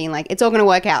up and being like, it's all going to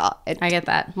work out. I get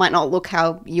that. Might not look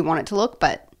how you want it to look,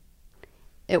 but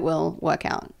it will work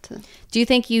out. Do you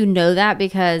think you know that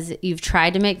because you've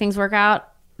tried to make things work out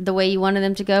the way you wanted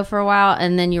them to go for a while,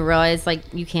 and then you realize like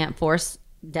you can't force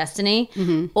destiny?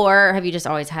 Or have you just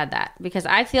always had that? Because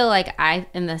I feel like I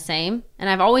am the same, and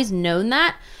I've always known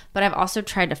that, but I've also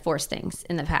tried to force things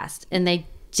in the past and they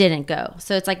didn't go.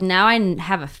 So it's like now I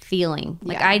have a feeling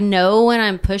like I know when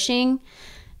I'm pushing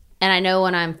and I know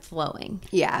when I'm flowing.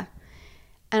 Yeah.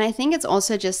 And I think it's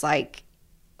also just like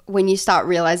when you start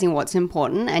realizing what's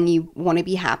important and you want to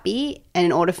be happy, and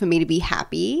in order for me to be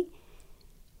happy,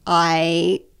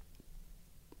 I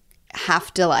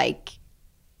have to like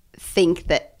think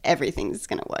that everything's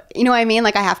going to work. You know what I mean?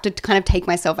 Like I have to kind of take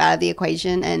myself out of the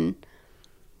equation and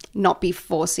not be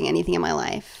forcing anything in my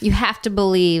life. You have to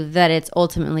believe that it's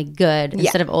ultimately good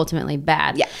instead of ultimately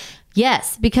bad. Yeah.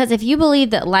 Yes, because if you believe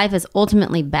that life is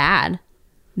ultimately bad,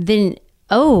 then,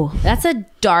 that's a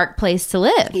dark place to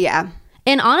live. Yeah.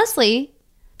 And honestly,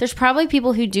 there's probably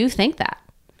people who do think that.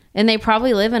 And they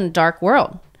probably live in a dark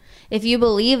world. If you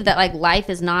believe that like life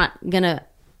is not going to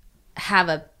have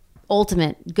a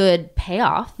ultimate good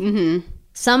payoff,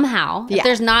 somehow, if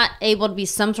there's not able to be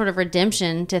some sort of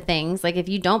redemption to things, like if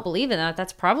you don't believe in that,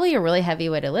 that's probably a really heavy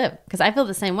way to live. Because I feel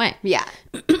the same way. Yeah.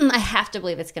 I have to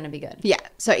believe it's going to be good. Yeah.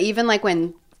 So even like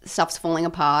when stuff's falling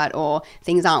apart or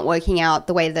things aren't working out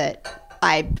the way that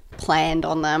I planned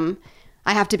on them,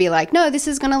 I have to be like, no, this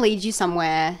is going to lead you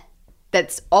somewhere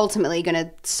that's ultimately going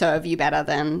to serve you better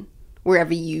than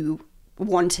wherever you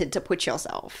wanted to put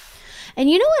yourself. And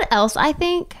you know what else I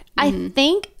think? I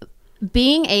think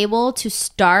being able to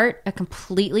start a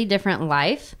completely different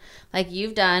life, like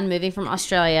you've done, moving from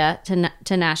Australia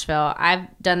to Nashville. I've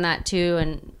done that too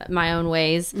in my own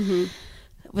ways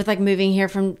with like moving here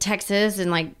from Texas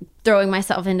and like throwing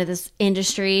myself into this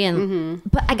industry. And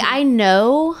but like, I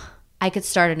know I could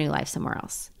start a new life somewhere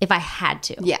else if I had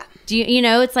to. Yeah. Do you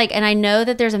know, it's like, and I know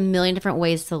that there's a million different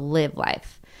ways to live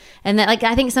life. And that, like,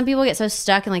 I think some people get so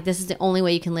stuck in, like, this is the only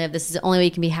way you can live. This is the only way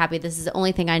you can be happy. This is the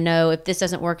only thing I know. If this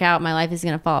doesn't work out, my life is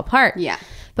going to fall apart. Yeah.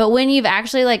 But when you've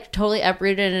actually, like, totally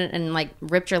uprooted and like,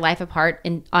 ripped your life apart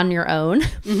on your own,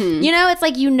 you know, it's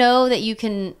like you know that you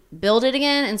can build it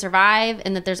again and survive,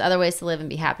 and that there's other ways to live and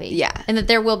be happy. Yeah. And that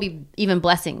there will be even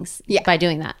blessings by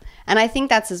doing that. And I think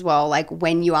that's as well, like,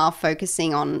 when you are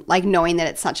focusing on, like, knowing that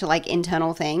it's such a, like,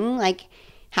 internal thing, like,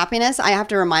 happiness. I have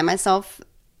to remind myself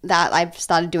that I've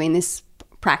started doing this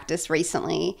practice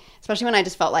recently, especially when I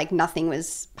just felt like nothing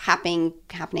was happening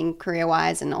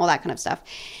career-wise and all that kind of stuff.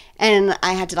 And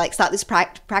I had to like start this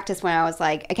practice when I was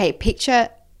like, okay, picture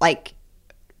like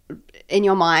in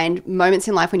your mind moments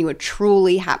in life when you were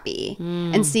truly happy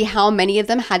and see how many of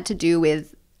them had to do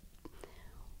with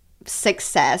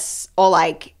success or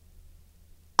like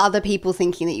other people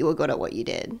thinking that you were good at what you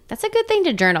did. That's a good thing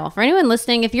to journal. For anyone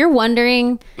listening, if you're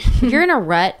wondering, if you're in a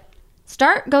rut,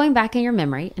 start going back in your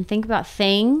memory and think about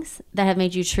things that have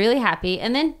made you truly happy,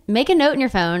 and then make a note in your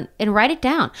phone and write it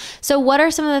down. So what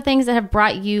are some of the things that have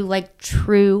brought you like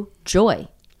true joy?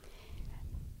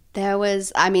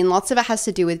 Lots of it has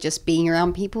to do with just being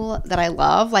around people that I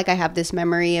love. Like I have this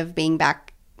memory of being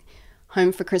back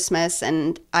home for Christmas,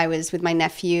 and I was with my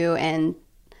nephew and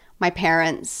my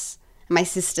parents and my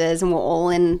sisters, and we're all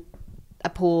in a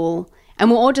pool and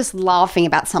we're all just laughing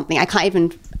about something. I can't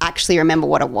even actually remember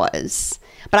what it was,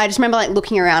 but I just remember like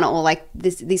looking around at all like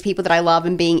these people that I love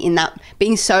and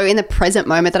being so in the present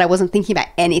moment that I wasn't thinking about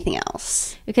anything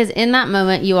else. Because in that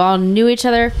moment, you all knew each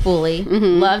other fully,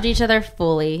 loved each other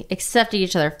fully, accepted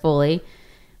each other fully,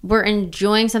 were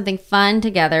enjoying something fun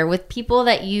together with people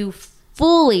that you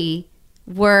fully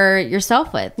were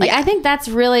yourself with. Like, I think that's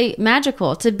really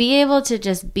magical, to be able to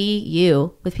just be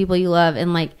you with people you love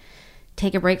and like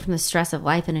take a break from the stress of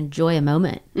life and enjoy a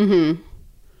moment.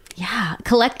 Yeah,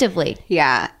 collectively.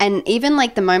 Yeah. And even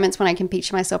like the moments when I can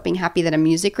picture myself being happy that are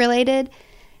music related,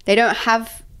 they don't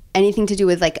have anything to do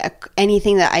with like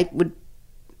anything that I would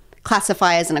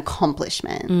classify as an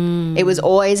accomplishment. It was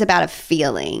always about a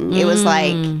feeling. It was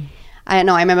like, I don't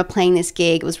know, I remember playing this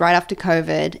gig. It was right after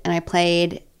COVID, and I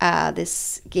played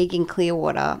this gig in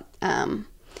Clearwater,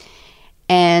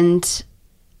 and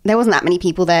there wasn't that many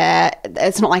people there.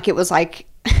 It's not like it was like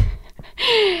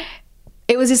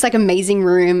it was this like amazing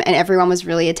room, and everyone was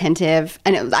really attentive,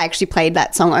 and I actually played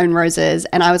that song Own Roses,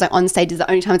 and I was like on stage. It's the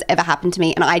only time it's ever happened to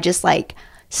me, and I just like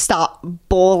start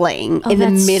bawling in the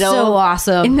middle. So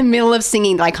awesome. In the middle of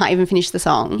singing that I can't even finish the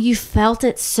song. You felt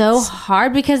it so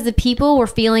hard because the people were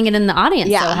feeling it in the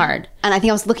audience so hard. And I think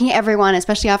I was looking at everyone,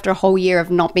 especially after a whole year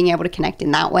of not being able to connect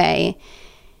in that way.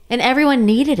 And everyone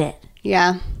needed it.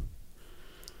 Yeah.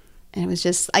 And it was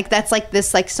just like, that's like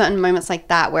this, like certain moments like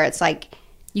that where it's like,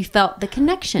 you felt the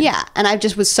connection. Yeah. And I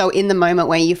just was so in the moment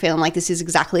where you feel like this is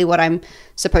exactly what I'm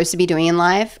supposed to be doing in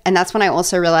life. And that's when I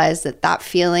also realized that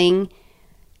feeling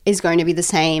is going to be the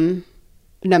same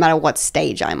no matter what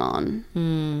stage I'm on.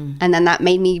 And then that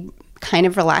made me kind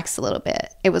of relax a little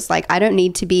bit. It was like, I don't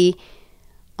need to be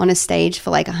on a stage for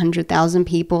like 100,000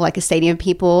 people, like a stadium of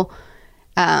people.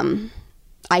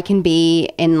 I can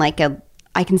be in like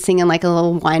I can sing in like a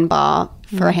little wine bar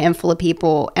for a handful of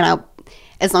people. And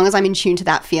as long as I'm in tune to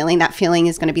that feeling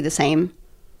is going to be the same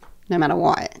no matter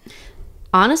what.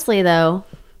 Honestly though,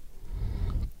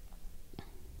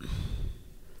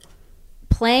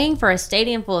 playing for a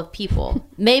stadium full of people,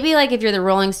 maybe like if you're the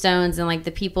Rolling Stones and like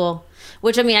the people,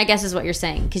 which I mean, I guess is what you're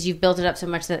saying, because you've built it up so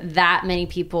much that many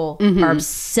people are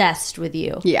obsessed with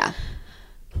you. Yeah.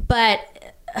 But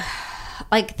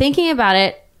like thinking about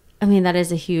it, I mean, that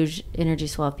is a huge energy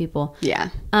swell of people. Yeah.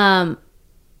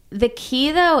 The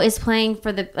key though is playing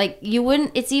for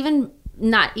it's even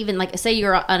not even like, say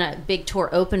you're on a big tour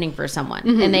opening for someone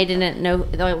and they didn't know,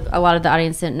 a lot of the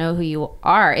audience didn't know who you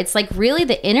are. It's like really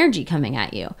the energy coming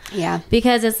at you. Yeah.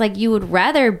 Because it's like you would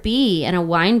rather be in a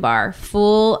wine bar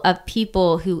full of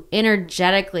people who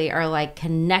energetically are like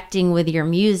connecting with your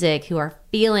music, who are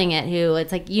feeling it, who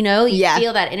it's like, you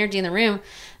feel that energy in the room,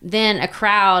 than a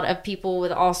crowd of people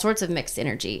with all sorts of mixed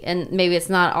energy. And maybe it's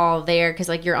not all there because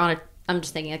like you're on I'm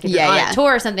just thinking like if you're on a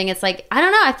tour or something, it's like, I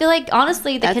don't know. I feel like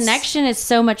honestly the connection is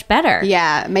so much better.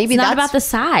 Yeah. Maybe it's not about the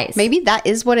size. Maybe that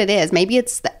is what it is. Maybe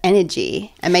it's the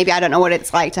energy. And maybe I don't know what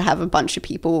it's like to have a bunch of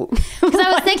people. Because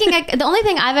I was thinking like, the only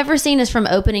thing I've ever seen is from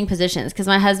opening positions, because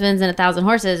my husband's in 1,000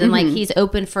 Horses and like he's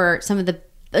open for some of the,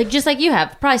 like just like you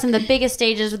have, probably some of the biggest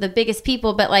stages with the biggest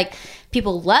people, but like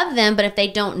people love them, but if they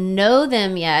don't know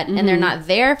them yet and they're not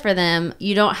there for them,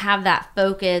 you don't have that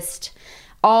focused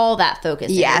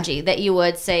energy that you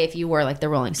would say if you were like the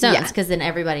Rolling Stones, because then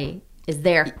everybody is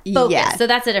there focused. So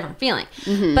that's a different feeling.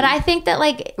 But I think that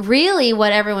like really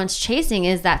what everyone's chasing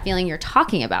is that feeling you're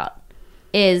talking about,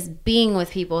 is being with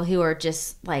people who are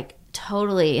just like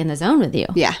totally in the zone with you.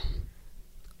 Yeah.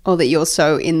 Or that you're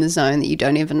so in the zone that you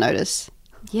don't even notice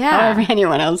however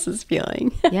anyone else is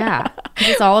feeling. Yeah.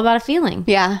 It's all about a feeling.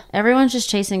 Yeah. Everyone's just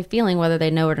chasing a feeling whether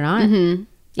they know it or not.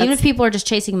 Even if people are just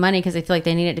chasing money because they feel like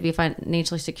they need it to be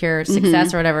financially secure,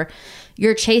 success or whatever,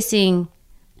 you're chasing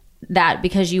that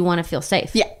because you want to feel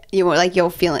safe. Yeah. you're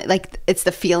feeling like it's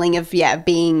the feeling of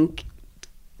being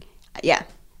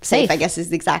safe, I guess is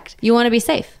the exact. You want to be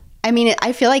safe. I mean,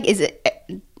 I feel like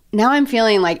now I'm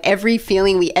feeling like every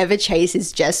feeling we ever chase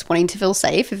is just wanting to feel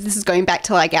safe. If this is going back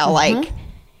to like our like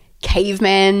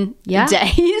caveman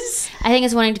days. I think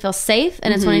it's wanting to feel safe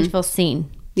and it's wanting to feel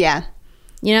seen. Yeah.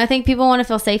 You know, I think people want to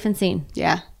feel safe and seen.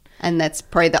 Yeah. And that's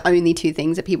probably the only two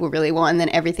things that people really want. And then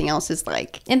everything else is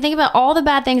like... And think about all the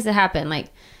bad things that happen.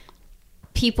 Like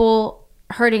people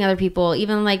hurting other people,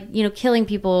 even like, you know, killing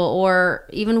people, or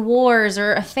even wars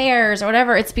or affairs or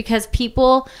whatever. It's because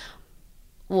people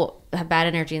have bad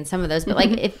energy in some of those. But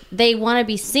like if they want to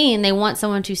be seen, they want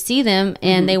someone to see them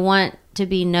and they want to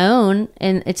be known.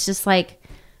 And it's just like...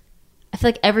 I feel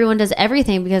like everyone does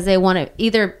everything because they want to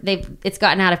either it's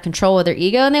gotten out of control with their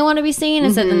ego and they want to be seen.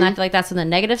 And so then I feel like that's when the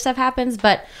negative stuff happens,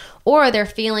 or they're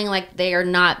feeling like they are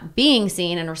not being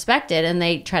seen and respected and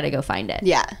they try to go find it.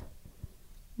 Yeah.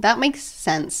 That makes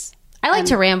sense. I like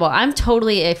to ramble. I'm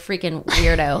totally a freaking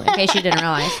weirdo in case you didn't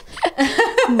realize.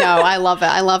 No, I love it.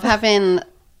 I love having,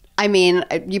 I mean,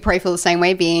 you probably feel the same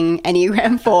way being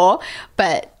Enneagram 4,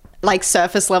 but like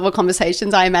surface level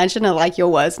conversations, I imagine, are like your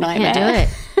worst nightmare. I can't do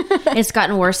it. It's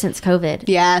gotten worse since COVID.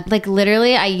 Yeah. Like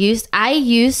literally I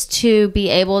used to be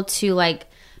able to like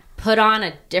put on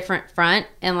a different front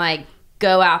and like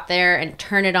go out there and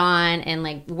turn it on and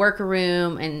like work a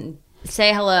room and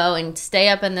say hello and stay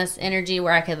up in this energy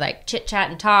where I could like chit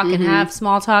chat and talk and have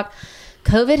small talk.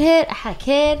 COVID hit, I had a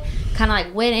kid, kind of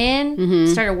like went in,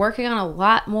 started working on a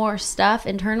lot more stuff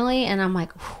internally, and I'm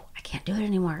like, I can't do it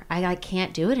anymore. I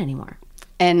can't do it anymore.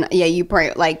 And yeah, you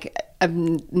probably like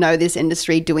know this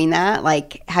industry doing that,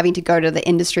 like having to go to the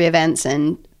industry events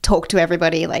and talk to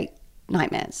everybody, like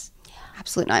nightmares. Yeah.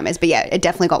 Absolute nightmares. But yeah, it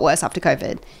definitely got worse after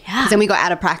COVID. Yeah. Because then we got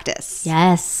out of practice.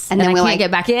 Yes. And then we can't like,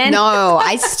 get back in? No,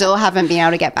 I still haven't been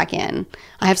able to get back in.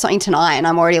 I have something tonight and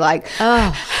I'm already like,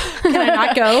 can I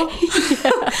not go?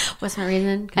 What's my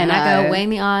reason? Can I go? Weighing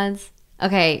the odds.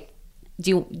 Okay.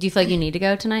 Do you feel like you need to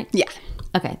go tonight? Yeah.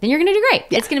 Okay, then you're going to do great.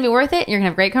 Yeah. It's going to be worth it. You're going to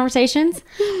have great conversations,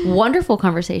 wonderful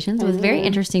conversations with very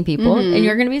interesting people, and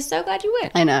you're going to be so glad you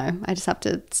went. I know. I just have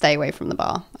to stay away from the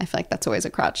bar. I feel like that's always a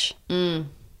crutch for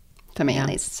me, at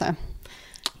least. So,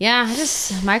 yeah,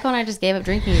 Michael and I just gave up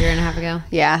drinking a year and a half ago.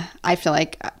 Yeah, I feel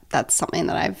like that's something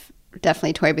that I've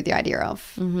definitely toyed with the idea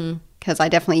of, because I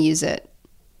definitely use it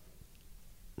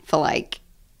for like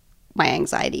my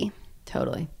anxiety.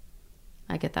 Totally,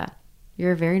 I get that.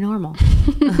 You're very normal.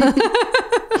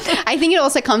 I think it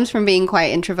also comes from being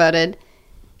quite introverted.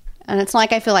 And it's not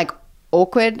like I feel like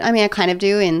awkward. I mean, I kind of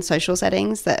do in social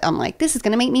settings that I'm like, this is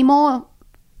going to make me more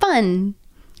fun.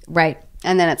 Right.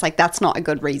 And then it's like, that's not a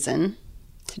good reason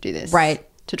to do this. Right.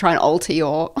 To try and alter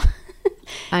your...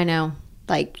 I know.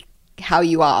 Like how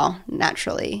you are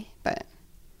naturally. But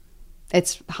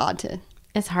it's hard to...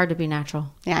 It's hard to be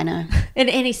natural. Yeah, I know. In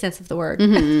any sense of the word.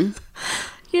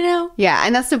 You know? Yeah,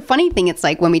 and that's the funny thing. It's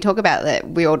like when we talk about that,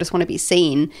 we all just want to be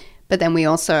seen, but then we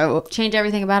also... change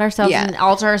everything about ourselves and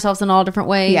alter ourselves in all different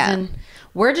ways. Yeah. And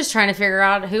we're just trying to figure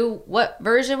out what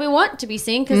version we want to be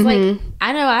seen. Because like,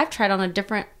 I know I try on a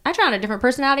different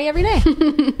personality every day.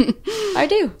 I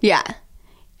do. Yeah.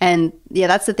 And yeah,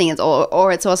 that's the thing.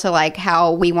 Or it's also like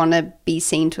how we want to be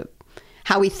seen, to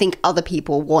how we think other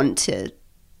people want to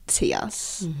see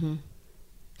us.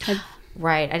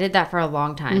 Right. I did that for a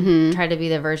long time. Tried to be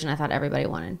the version I thought everybody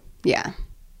wanted. Yeah.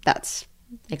 That's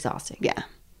exhausting. Yeah.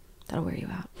 That'll wear you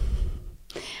out.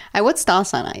 What star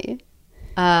sign are you?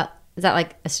 Is that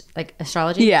like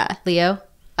astrology? Yeah. Leo?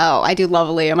 Oh, I do love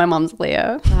a Leo. My mom's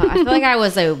Leo. I feel like I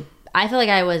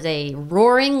was a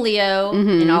roaring Leo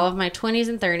in all of my 20s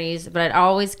and 30s, but I'd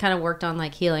always kind of worked on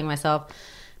like healing myself.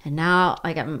 And now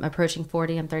like I'm approaching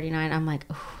 40, I'm 39. I'm like,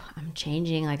 I'm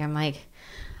changing. Like I'm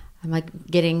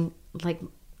getting like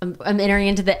I'm entering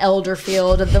into the elder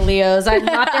field of the Leos. I'm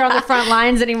not there on the front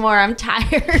lines anymore. I'm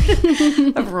tired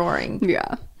of roaring.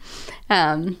 Yeah.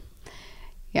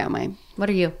 What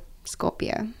are you?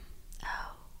 Scorpio.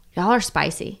 Oh, y'all are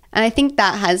spicy. And I think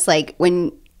that has like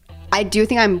I do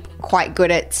think I'm quite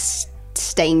good at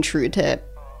staying true to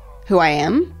who I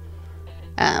am.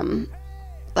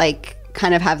 Like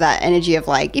kind of have that energy of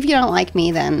like, if you don't like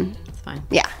me, then it's fine.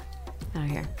 Yeah. I don't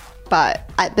care.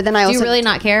 But then I also... Do you really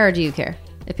not care, or do you care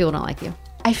if people don't like you?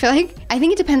 I think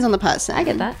it depends on the person. I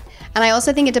get that. And I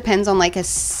also think it depends on like a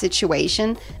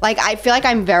situation. Like I feel like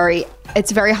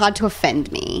it's very hard to offend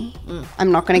me.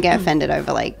 I'm not going to get offended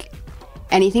over like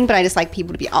anything, but I just like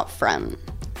people to be upfront.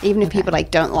 Even if people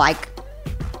like don't like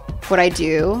what I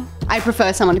do, I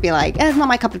prefer someone to be like, it's not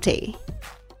my cup of tea.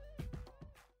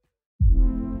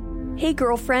 Hey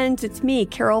girlfriends, it's me,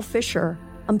 Carol Fisher.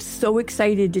 I'm so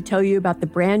excited to tell you about the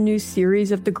brand new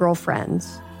series of The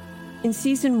Girlfriends. In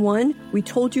season 1, we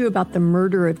told you about the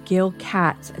murder of Gail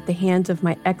Katz at the hands of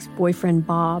my ex-boyfriend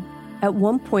Bob. At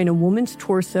one point, a woman's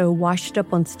torso washed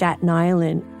up on Staten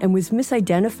Island and was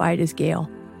misidentified as Gail.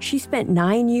 She spent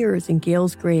 9 years in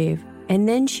Gail's grave, and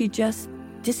then she just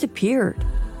disappeared.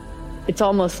 It's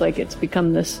almost like it's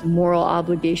become this moral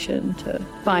obligation to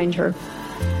find her.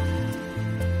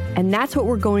 And that's what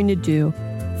we're going to do.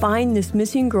 Find this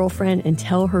missing girlfriend and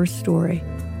tell her story.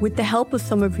 With the help of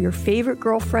some of your favorite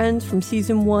girlfriends from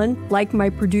season 1, like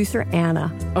my producer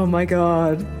Anna. Oh my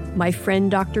God. My friend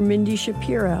Dr. Mindy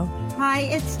Shapiro. Hi,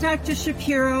 it's Dr.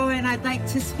 Shapiro, and I'd like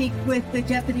to speak with the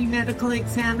deputy medical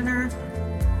examiner.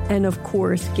 And of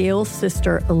course, Gail's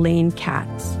sister, Elaine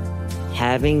Katz.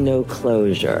 Having no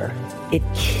closure, it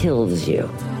kills you.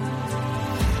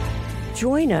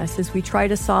 Join us as we try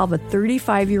to solve a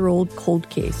 35-year-old cold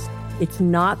case. It's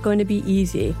not going to be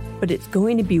easy, but it's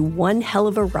going to be one hell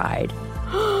of a ride.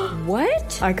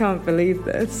 What? I can't believe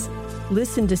this.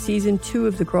 Listen to season 2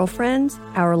 of The Girlfriends,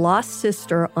 Our Lost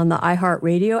Sister on the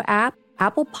iHeartRadio app,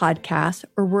 Apple Podcasts,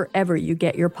 or wherever you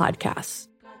get your podcasts.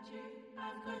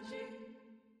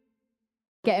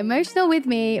 Get emotional with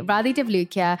me, Radhi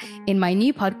Devlukia, in my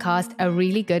new podcast, A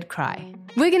Really Good Cry.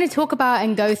 We're going to talk about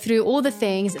and go through all the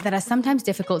things that are sometimes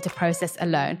difficult to process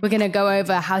alone. We're going to go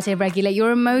over how to regulate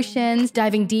your emotions,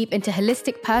 diving deep into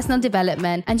holistic personal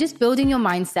development, and just building your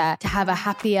mindset to have a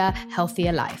happier,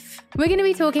 healthier life. We're going to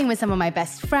be talking with some of my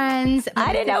best friends.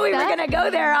 I didn't know we were going to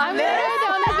go there on this.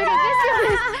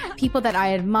 People that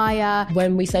I admire.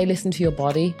 When we say listen to your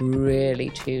body, really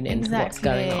tune into what's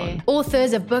going on.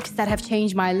 Authors of books that have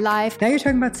changed my life. Now you're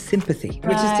talking about sympathy,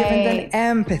 which is different than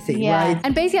empathy, right?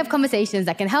 And basically have conversations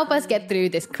that can help us get through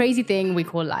this crazy thing we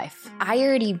call life. I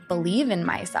already believe in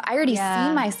myself. I already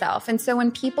see myself. And so when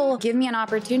people give me an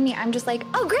opportunity, I'm just like,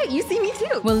 oh, great, you see me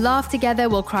too. We'll laugh together,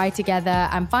 we'll cry together,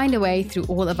 and find a way through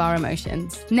all of our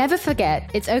emotions. Never forget,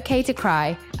 it's okay to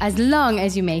cry, as long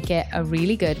as you make it a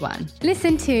really good one.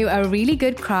 Listen to A Really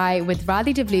Good Cry with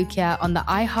Radhi Devlukia on the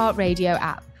iHeartRadio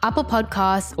app, Apple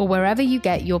Podcasts, or wherever you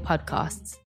get your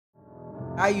podcasts.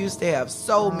 I used to have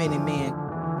so many men.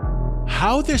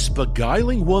 How this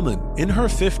beguiling woman in her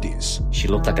 50s, she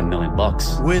looked like $1 million,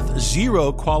 with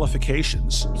 0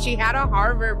 qualifications, she had a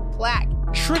Harvard plaque,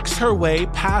 tricks her way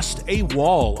past a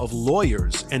wall of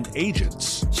lawyers and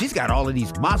agents. She's got all of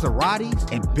these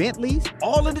Maseratis and Bentleys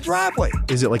all in the driveway.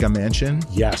 Is it like a mansion?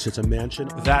 Yes, it's a mansion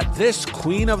that this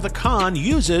queen of the con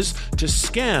uses to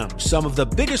scam some of the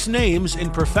biggest names in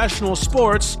professional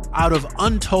sports out of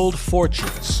untold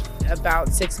fortunes. About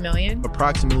 $6 million.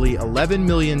 Approximately $11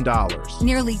 million.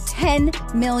 Nearly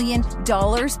 $10 million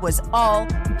was all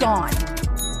gone.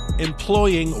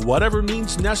 Employing whatever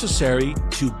means necessary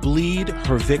to bleed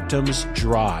her victims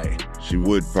dry. She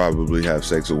would probably have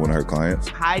sex with one of her clients.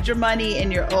 Hide your money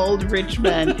in your old rich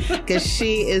man, because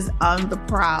she is on the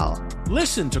prowl.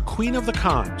 Listen to Queen of the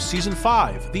Con, Season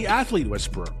 5, The Athlete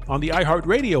Whisperer, on the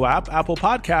iHeartRadio app, Apple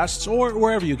Podcasts, or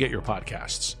wherever you get your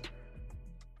podcasts.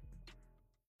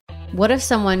 What if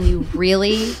someone you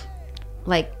really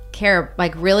care,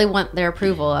 really want their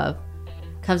approval of,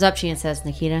 comes up to you and says,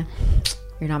 Nikita,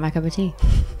 you're not my cup of tea.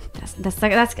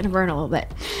 That's gonna burn a little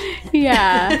bit.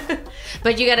 Yeah.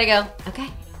 But you gotta go, okay.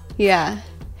 Yeah.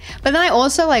 But then I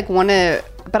also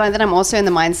then I'm also in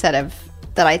the mindset of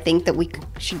that I think that we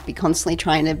should be constantly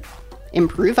trying to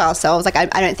improve ourselves. I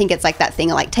don't think it's like that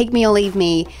thing of take me or leave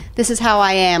me. This is how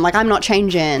I am. I'm not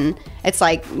changing. It's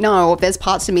no, there's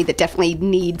parts of me that definitely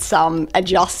need some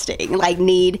adjusting.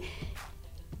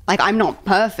 I'm not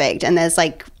perfect, and there's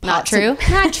parts not true.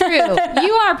 Not true.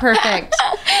 You are perfect.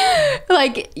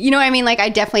 You know what I mean?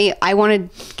 I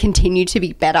want to continue to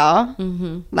be better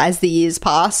as the years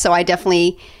pass. So I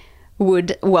definitely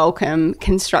would welcome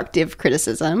constructive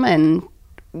criticism and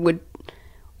would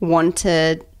want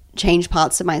to change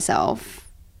parts of myself.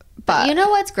 But you know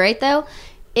what's great though?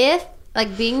 If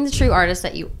being the true artist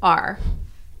that you are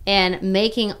and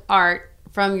making art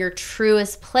from your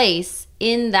truest place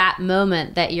in that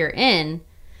moment that you're in,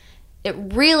 it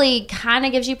really kind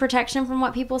of gives you protection from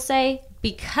what people say,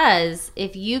 because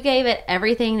if you gave it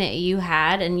everything that you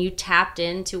had and you tapped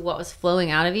into what was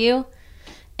flowing out of you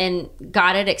and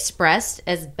got it expressed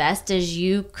as best as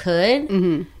you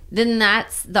could, then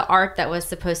that's the art that was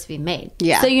supposed to be made.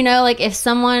 Yeah. So, if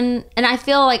someone, and I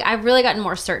feel like I've really gotten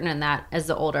more certain in that as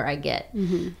the older I get,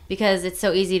 because it's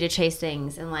so easy to chase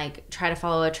things and try to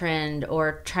follow a trend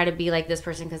or try to be like this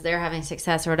person because they're having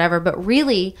success or whatever. But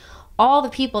really, all the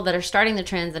people that are starting the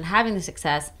trends and having the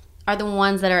success are the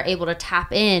ones that are able to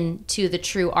tap in to the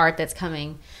true art that's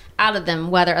coming out of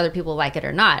them, whether other people like it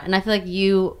or not. And I feel like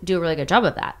you do a really good job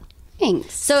of that.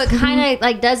 Thanks. So it kind of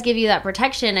like does give you that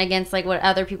protection against like what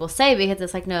other people say, because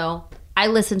it's like, no, I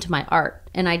listened to my art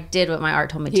and I did what my art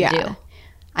told me to do.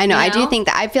 I know. I do think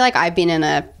that I feel like I've been in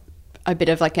a bit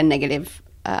of like a negative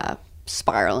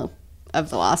spiral of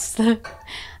the last I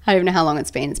don't even know how long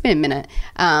it's been a minute,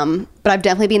 but I've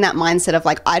definitely been in that mindset of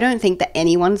like, I don't think that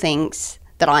anyone thinks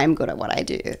that I am good at what I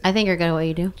do. I think you're good at what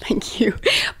you do. Thank you.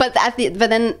 But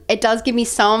then it does give me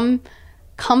some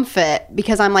comfort,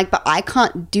 because I'm like, but I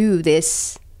can't do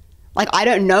this, like I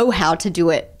don't know how to do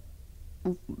it,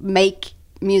 make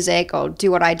music or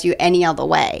do what I do any other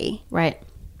way. Right.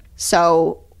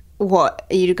 So what,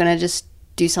 are you gonna just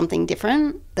do something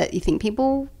different that you think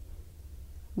people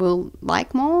will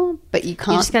like more, but you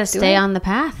can't? You just gotta stay on the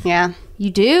path. Yeah, you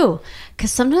do,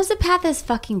 because sometimes the path is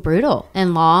fucking brutal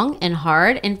and long and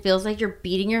hard and feels like you're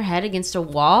beating your head against a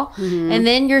wall. And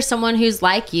then you're someone who's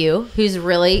like you, who's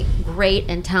really great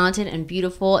and talented and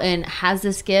beautiful and has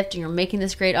this gift, and you're making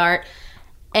this great art,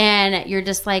 and you're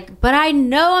just like, but I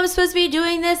know I'm supposed to be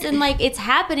doing this, and like it's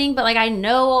happening, but like I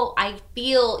know,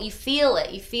 you feel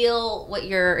it, you feel what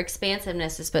your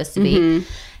expansiveness is supposed to be.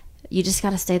 You just got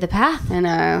to stay the path.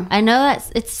 I know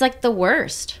it's like the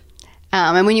worst.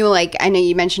 And when you were like, I know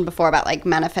you mentioned before about like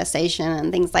manifestation and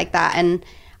things like that, and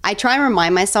I try and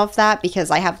remind myself that,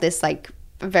 because I have this like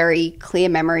very clear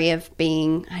memory of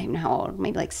being, I don't know how old,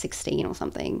 maybe like 16 or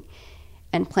something,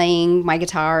 and playing my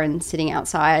guitar and sitting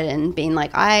outside and being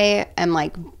like, I am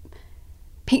like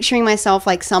picturing myself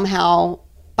like somehow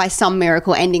by some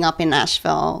miracle ending up in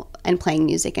Nashville and playing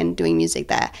music and doing music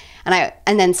there,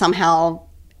 and then somehow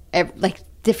like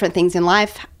different things in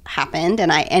life happened and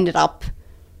I ended up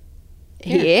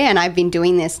here, and I've been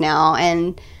doing this now.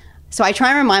 And so I try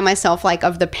and remind myself like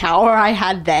of the power I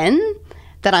had then,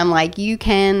 that I'm like, you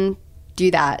can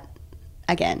do that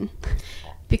again.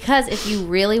 Because if you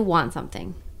really want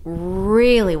something,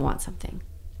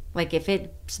 like if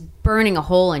it's burning a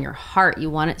hole in your heart, you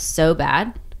want it so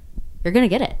bad, you're gonna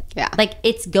get it. Yeah, like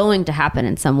it's going to happen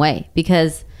in some way,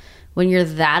 because when you're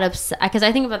that upset, because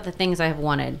I think about the things I've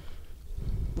wanted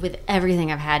with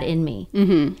everything I've had in me.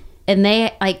 And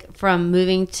they, like, from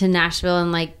moving to Nashville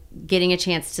and like getting a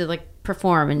chance to like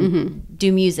perform and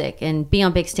do music and be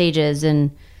on big stages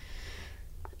and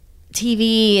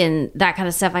TV and that kind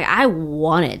of stuff, like I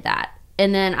wanted that.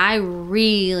 And then I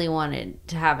really wanted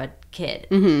to have a kid.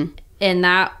 And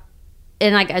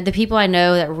like the people I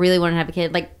know that really want to have a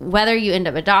kid, like whether you end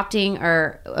up adopting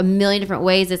or a million different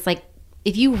ways, it's like,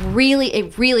 if you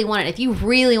really want it, if you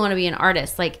really want to be an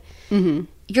artist, like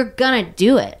you're gonna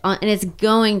do it, and it's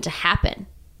going to happen.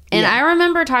 And I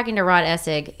remember talking to Rod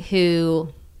Essig, who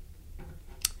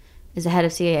is the head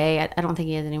of CAA. I don't think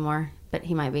he is anymore, but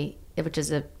he might be, which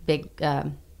is a big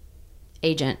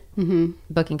agent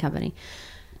booking company.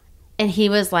 And he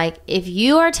was like, if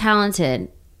you are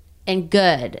talented and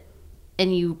good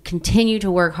and you continue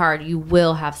to work hard, you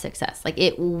will have success. Like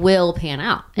it will pan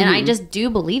out. And I just do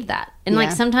believe that. And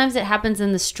like sometimes it happens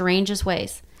in the strangest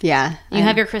ways. Yeah. You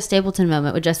have your Chris Stapleton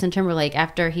moment with Justin Timberlake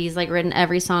after he's like written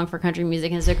every song for country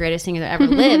music and is the greatest singer that ever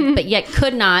lived, but yet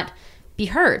could not be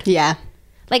heard. Yeah.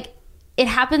 Like it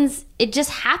happens. It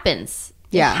just happens.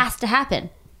 Yeah. It has to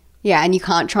happen. Yeah. And you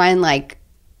can't try and like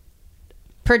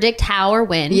predict how or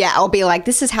when. Yeah. Or be like,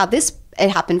 this is how it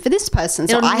happened for this person,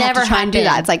 so I have to try and do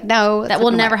that. It's like, no. That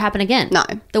will never happen again. No.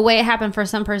 The way it happened for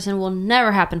some person will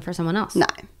never happen for someone else. No.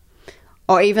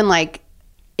 Or even like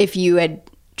if you had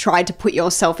tried to put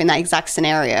yourself in that exact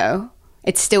scenario,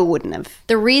 it still wouldn't have.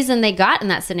 The reason they got in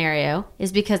that scenario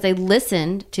is because they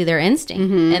listened to their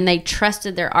instinct and they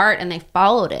trusted their art and they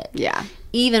followed it. Yeah.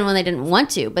 Even when they didn't want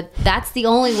to. But that's the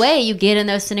only way you get in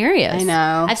those scenarios. I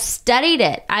know. I've studied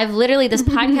it. I've literally, this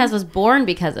podcast was born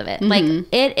because of it. Like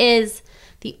it is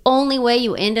the only way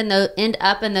you end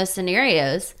up in those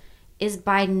scenarios is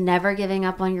by never giving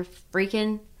up on your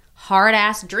freaking hard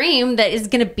ass dream that is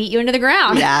going to beat you into the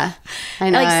ground. Yeah.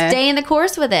 I know. Like stay in the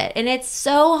course with it. And it's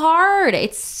so hard.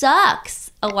 It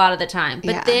sucks a lot of the time.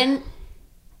 But then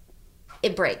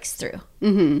it breaks through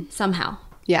somehow.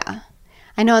 Yeah.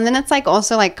 I know. And then it's like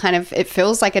also like kind of, it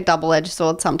feels like a double-edged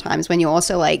sword sometimes when you're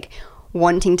also like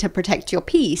wanting to protect your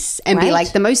peace and be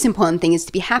like, the most important thing is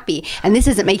to be happy. And this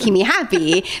isn't making me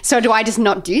happy. So do I just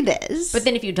not do this? But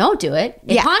then if you don't do it,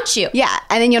 it haunts you. Yeah.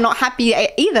 And then you're not happy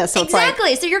either. So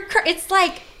exactly. So it's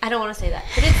like, I don't want to say that,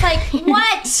 but it's like,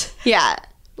 what? Yeah.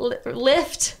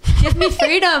 Lift. Give me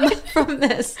freedom from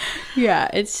this. Yeah.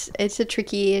 It's a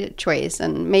tricky choice.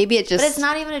 And maybe it just... But it's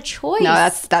not even a choice. No,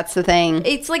 that's the thing.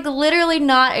 It's like literally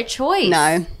not a choice.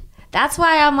 No. That's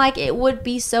why I'm like, it would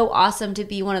be so awesome to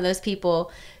be one of those people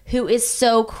who is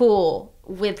so cool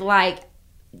with like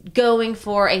going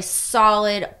for a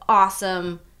solid,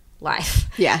 awesome life.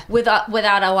 Yeah. Without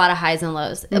a lot of highs and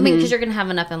lows. I mean, because you're going to have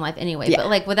enough in life anyway, but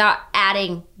like without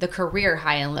adding the career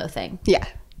high and low thing. Yeah.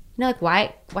 You know, like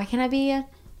why can't I be an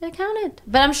accountant?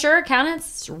 But I'm sure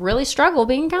accountants really struggle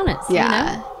being accountants.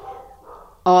 Yeah. You know?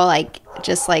 Or like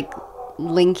just like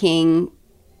linking,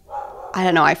 I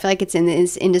don't know, I feel like it's in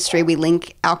this industry we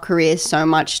link our careers so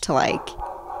much to like,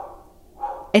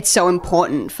 it's so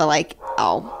important for like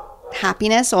our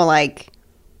happiness or like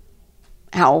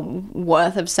our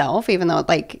worth of self, even though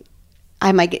like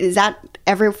I'm like, is that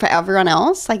for everyone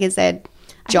else? Like, is their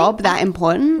job that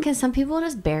important? Because some people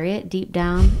just bury it deep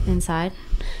down inside.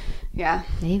 Yeah.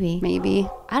 Maybe.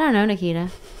 I don't know, Nikita.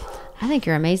 I think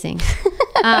you're amazing.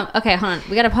 Okay, hold on.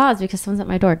 We got to pause because someone's at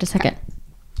my door. Just a second.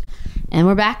 And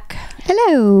we're back.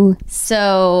 Hello.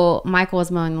 So Michael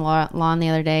was mowing the lawn the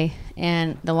other day,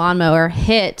 and the lawnmower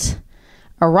hit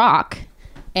a rock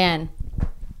and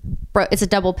broke. It's a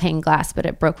double pane glass, but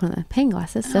it broke one of the pane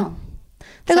glasses. So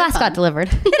the glass got delivered.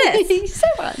 It is. So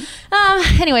fun.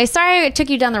 Anyway, sorry I took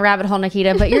you down the rabbit hole,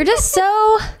 Nikita, but you're just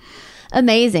so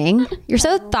amazing. You're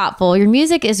so thoughtful. Your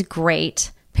music is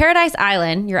great. Paradise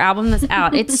Island, your album that's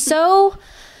out, it's so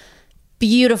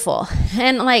beautiful.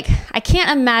 And like, I can't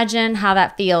imagine how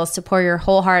that feels to pour your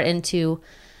whole heart into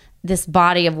this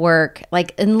body of work.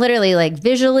 Like, and literally like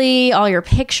visually, all your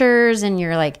pictures and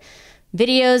your like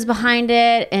videos behind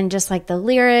it and just like the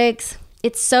lyrics.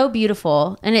 It's so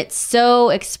beautiful and it's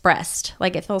so expressed.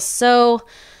 Like it feels so,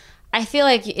 I feel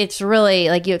like it's really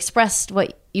like you expressed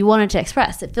what you wanted to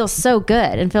express. It feels so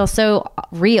good and feels so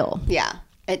real. Yeah,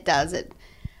 it does.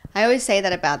 I always say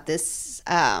that about this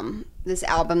this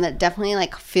album, that definitely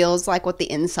like feels like what the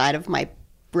inside of my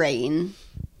brain,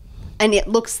 and it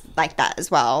looks like that as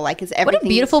well. Like it's everything. What a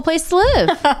beautiful place to live.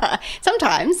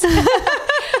 Sometimes,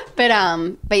 but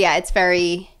yeah, it's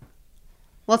very.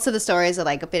 Lots of the stories are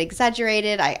like a bit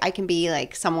exaggerated. I can be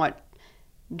like somewhat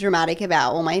dramatic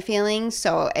about all my feelings,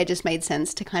 so it just made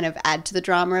sense to kind of add to the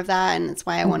drama of that, and that's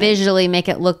why I wanted visually make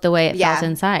it look the way it feels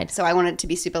inside. So I want it to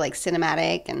be super like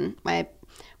cinematic, and my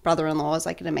brother-in-law is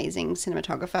like an amazing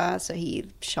cinematographer, so he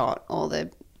shot all the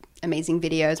amazing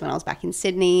videos when I was back in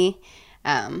Sydney,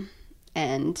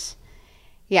 and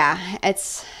yeah,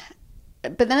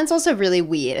 but then it's also really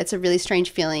weird. It's a really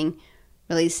strange feeling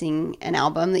releasing an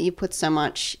album that you put so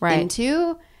much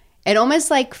into. It almost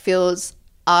like feels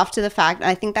after the fact, and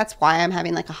I think that's why I'm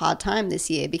having like a hard time this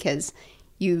year, because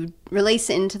you release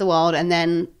it into the world and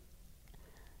then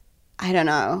I don't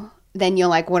know, then you're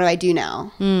like, what do I do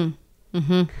now?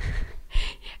 Mm-hmm.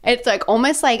 It's like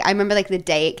almost like I remember like the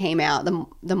day it came out,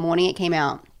 the morning it came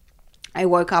out, I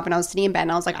woke up and I was sitting in bed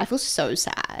and I was like, I feel so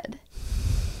sad.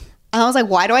 And I was like,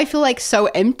 why do I feel like so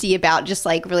empty about just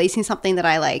like releasing something that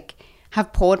I like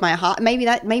have poured my heart? Maybe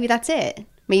that's it.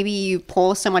 Maybe you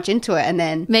pour so much into it and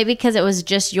then maybe because it was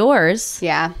just yours.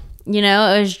 Yeah. You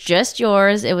know, it was just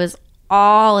yours. It was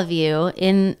all of you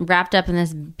wrapped up in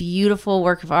this beautiful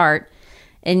work of art.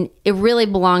 And it really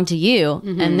belonged to you,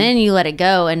 and then you let it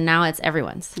go, and now it's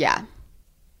everyone's. Yeah,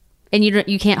 and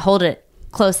you can't hold it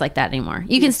close like that anymore.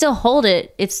 You can still hold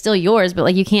it; it's still yours, but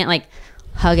like you can't like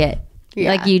hug it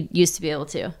like you used to be able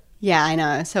to. Yeah, I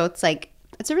know. So it's like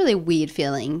it's a really weird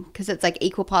feeling because it's like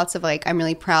equal parts of like I'm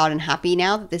really proud and happy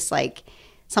now that this like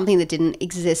something that didn't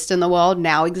exist in the world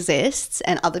now exists,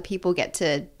 and other people get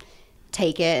to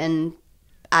take it and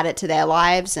add it to their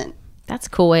lives. And that's a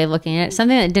cool way of looking at it.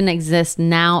 Something that didn't exist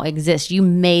now exists. You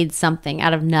made something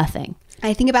out of nothing.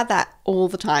 I think about that all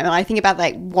the time. And I think about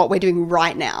like what we're doing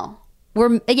right now.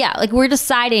 We're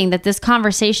deciding that this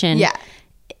conversation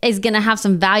is going to have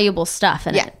some valuable stuff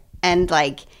in it. And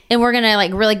we're going to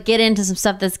like really get into some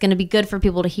stuff that's going to be good for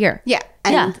people to hear. Yeah.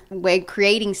 And we're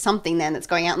creating something then that's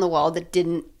going out in the world that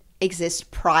didn't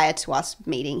exist prior to us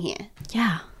meeting here.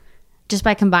 Yeah. Just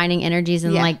by combining energies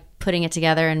and like putting it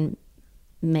together and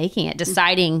making it,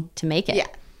 deciding to make it. Yeah.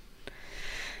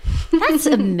 That's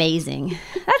amazing.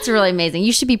 That's really amazing.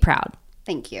 You should be proud.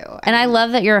 Thank you. And I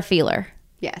love that you're a feeler.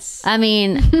 Yes. I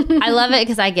mean, I love it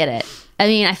because I get it. I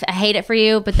mean, I hate it for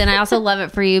you, but then I also love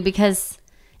it for you because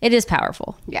it is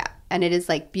powerful. Yeah. And it is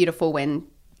like beautiful when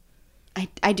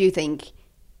I do think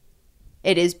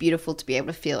it is beautiful to be able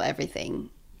to feel everything.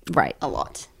 Right. A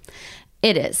lot.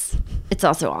 It is. It's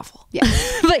also awful. Yeah.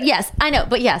 But yes, I know.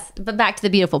 But back to the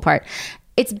beautiful part.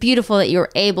 It's beautiful that you're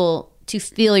able to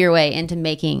feel your way into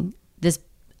making this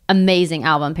amazing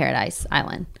album, Paradise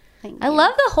Island. I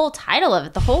love the whole title of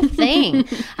it, the whole thing.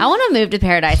 I want to move to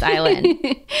Paradise Island.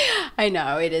 I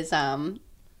know. It is,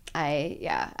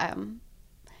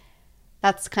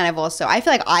 that's kind of also, I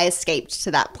feel like I escaped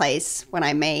to that place when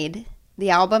I made the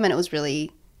album, and it was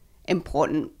really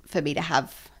important for me to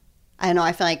have, I don't know,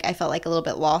 I felt like a little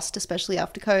bit lost, especially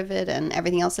after COVID and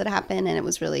everything else that happened, and it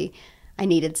was really, I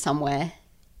needed somewhere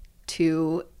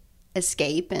to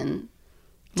escape. And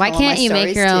why can't you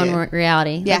make your own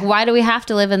reality? Yeah. Like, why do we have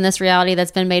to live in this reality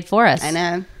that's been made for us? I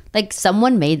know. Like,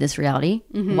 someone made this reality.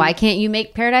 Mm-hmm. Why can't you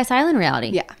make Paradise Island reality?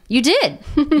 Yeah. You did.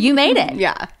 You made it.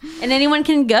 Yeah. And anyone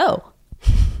can go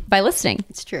by listening.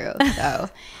 It's true. So,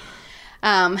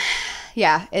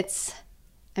 yeah,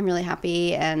 I'm really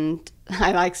happy, and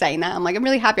I like saying that. I'm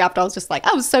really happy after I was just like,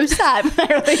 I was so sad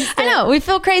when I released it. I know. We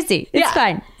feel crazy. It's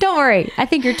fine. Don't worry. I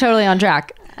think you're totally on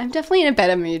track. I'm definitely in a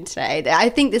better mood today. I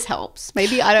think this helps.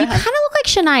 Maybe I don't have... You kind of look like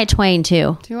Shania Twain,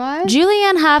 too. Do I?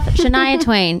 Julianne Hough, Shania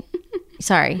Twain.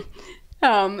 Sorry.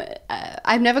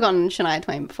 I've never gotten Shania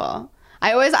Twain before.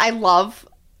 I love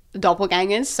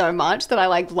doppelgangers so much that I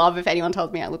love if anyone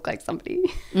tells me I look like somebody.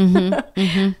 Mm-hmm,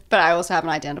 mm-hmm. But I also have an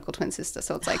identical twin sister,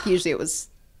 so it's usually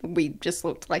we just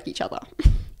looked like each other.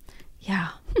 Yeah.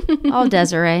 Oh,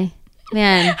 Desiree.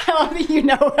 Man. I love that you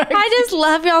know her. I just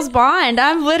love y'all's bond.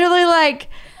 I'm literally like,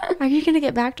 are you going to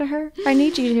get back to her? I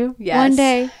need you to. Yes. One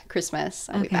day. Christmas,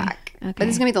 I'll be back. Okay. But this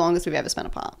is going to be the longest we've ever spent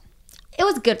apart. It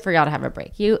was good for y'all to have a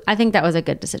break. I think that was a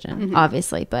good decision,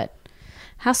 obviously, but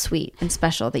how sweet and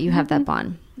special that you have that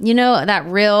bond. You know, that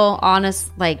real,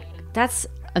 honest, that's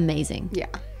amazing. Yeah.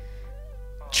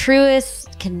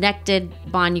 Truest, connected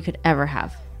bond you could ever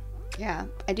have. Yeah.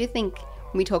 I do think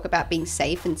when we talk about being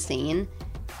safe and seen,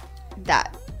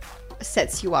 that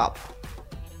sets you up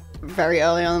very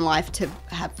early on in life to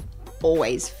have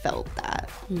always felt that.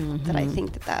 Mm-hmm. That I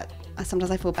think that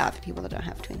sometimes I feel bad for people that don't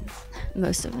have twins.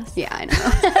 Most of us. Yeah, I know.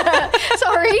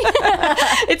 Sorry.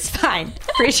 It's fine.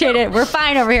 Appreciate it. We're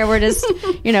fine over here. We're just,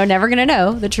 never going to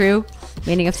know the true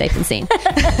meaning of safe and seen.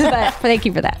 But thank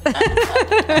you for that.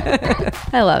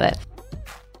 I love it.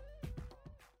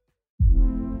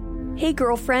 Hey,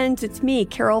 girlfriends, it's me,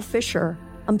 Carol Fisher.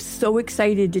 I'm so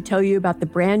excited to tell you about the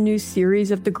brand new series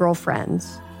of The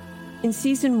Girlfriends. In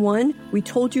season 1, we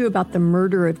told you about the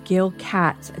murder of Gail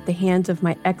Katz at the hands of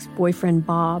my ex-boyfriend,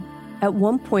 Bob. At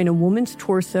one point, a woman's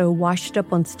torso washed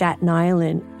up on Staten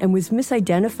Island and was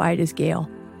misidentified as Gail.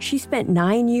 She spent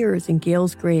 9 years in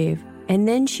Gail's grave, and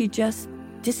then she just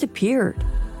disappeared.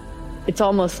 It's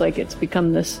almost like it's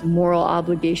become this moral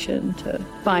obligation to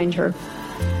find her.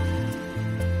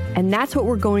 And that's what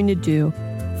we're going to do.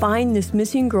 Find this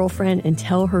missing girlfriend and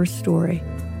tell her story.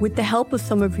 With the help of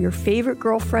some of your favorite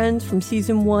girlfriends from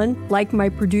season 1, like my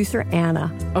producer,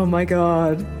 Anna. Oh my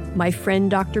God. My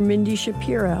friend, Dr. Mindy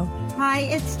Shapiro. Hi,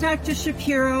 it's Dr.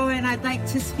 Shapiro, and I'd like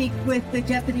to speak with the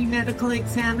Deputy Medical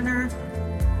Examiner.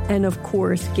 And of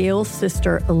course, Gail's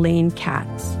sister, Elaine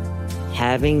Katz.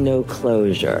 Having no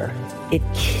closure, it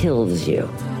kills you.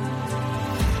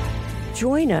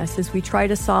 Join us as we try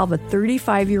to solve a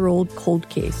 35-year-old cold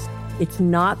case. It's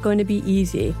not going to be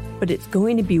easy, but it's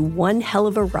going to be one hell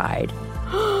of a ride.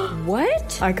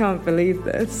 What? I can't believe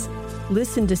this.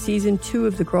 Listen to season 2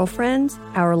 of The Girlfriends,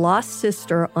 Our Lost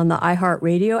Sister on the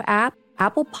iHeartRadio app,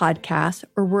 Apple Podcasts,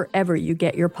 or wherever you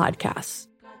get your podcasts.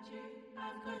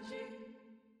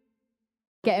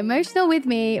 Get emotional with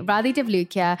me, Radhi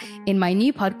Devlukia, in my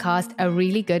new podcast, A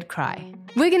Really Good Cry.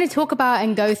 We're going to talk about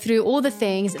and go through all the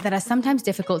things that are sometimes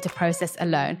difficult to process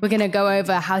alone. We're going to go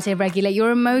over how to regulate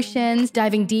your emotions,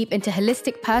 diving deep into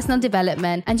holistic personal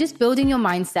development, and just building your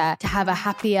mindset to have a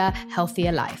happier,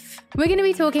 healthier life. We're going to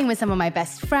be talking with some of my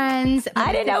best friends.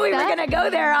 I didn't know we were going to go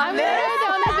there on this.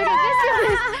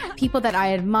 People that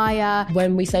I admire.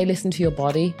 When we say listen to your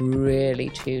body, really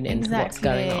tune into what's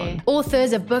going on.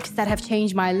 Authors of books that have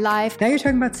changed my life. Now you're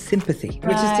talking about sympathy,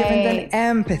 which is different than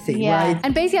empathy, right?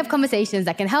 And basically have conversations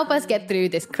that can help us get through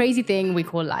this crazy thing we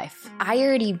call life. I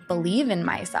already believe in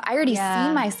myself. I already see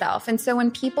myself. And so when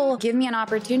people give me an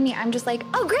opportunity, I'm just like,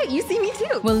 oh, great, you see me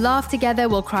too. We'll laugh together,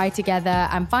 we'll cry together,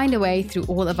 and find a way through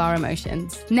all of our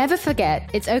emotions. Never forget,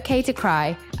 it's okay to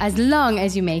cry, as long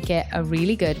as you make it a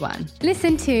really good one.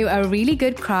 Listen to A Really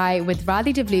Good Cry with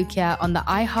Radhi Devlukia on the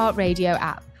iHeartRadio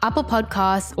app, Apple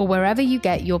Podcasts, or wherever you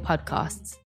get your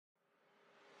podcasts.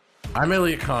 I'm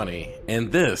Elliot Connie,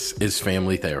 and this is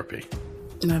Family Therapy.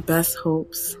 My best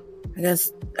hopes, I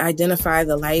guess, identify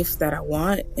the life that I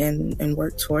want and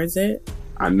work towards it.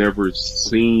 I never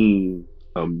seen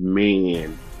a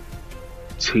man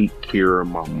take care of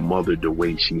my mother the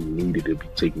way she needed to be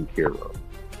taken care of.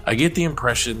 I get the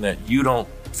impression that you don't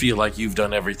feel like you've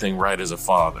done everything right as a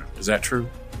father. Is that true?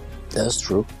 That's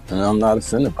true, and I'm not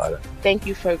offended by that. Thank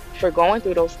you for going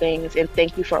through those things, and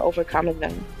thank you for overcoming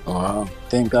them.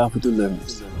 Thank God for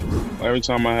deliverance. Every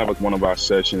time I have like one of our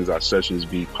sessions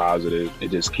be positive. It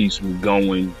just keeps me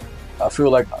going. I feel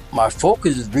like my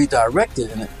focus is redirected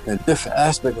in a different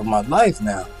aspect of my life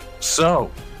now.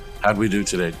 So, how'd we do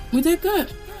today? We did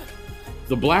good.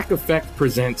 The Black Effect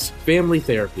presents Family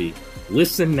Therapy.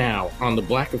 Listen now on the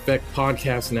Black Effect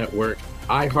Podcast Network,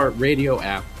 iHeartRadio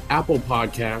app, Apple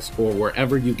Podcasts, or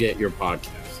wherever you get your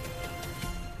podcasts.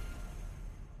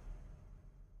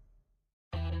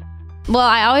 Well,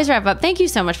 I always wrap up. Thank you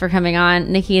so much for coming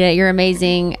on, Nikita. You're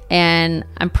amazing, and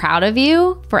I'm proud of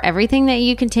you for everything that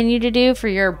you continue to do, for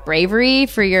your bravery,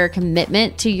 for your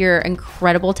commitment to your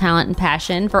incredible talent and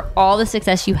passion, for all the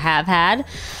success you have had,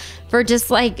 for just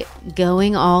like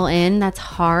going all in. That's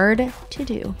hard to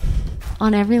do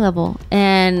on every level,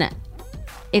 and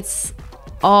it's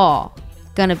all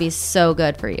gonna be so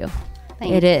good for you.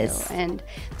 Thank you. And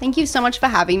thank you so much for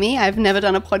having me. I've never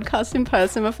done a podcast in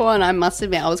person before, and I must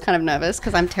admit I was kind of nervous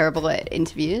because I'm terrible at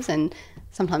interviews and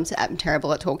sometimes I'm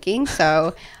terrible at talking.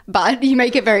 So, but you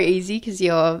make it very easy because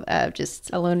you're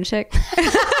just a lunatic.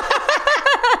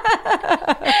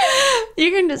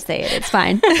 You can just say it. It's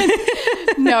fine.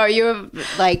 No, you're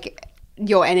like,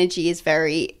 your energy is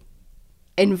very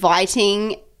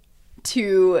inviting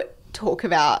to talk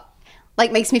about,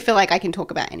 like, makes me feel like I can talk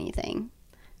about anything.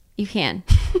 You can.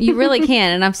 You really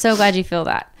can. And I'm so glad you feel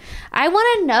that. I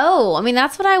want to know. I mean,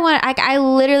 that's what I want. I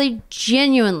literally,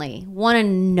 genuinely want to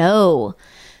know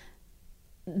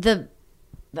the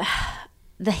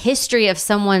history of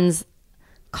someone's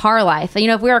car life. You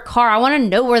know, if we were a car, I want to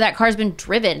know where that car's been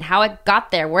driven, how it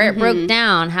got there, where it broke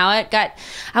down, how it got.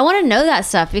 I want to know that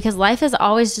stuff because life has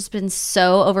always just been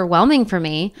so overwhelming for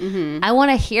me. I want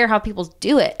to hear how people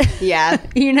do it. Yeah.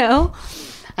 You know?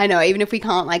 I know, even if we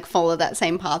can't like follow that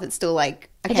same path, it's still like,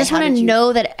 okay, I just want to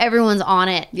know that everyone's on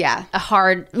it. Yeah.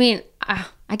 I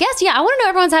guess, yeah, I want to know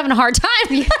everyone's having a hard time.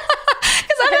 Because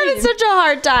I'm having such a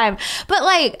hard time. But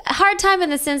like, hard time in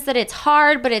the sense that it's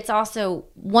hard, but it's also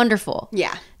wonderful.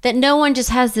 Yeah. That no one just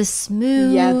has this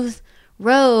smooth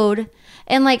road.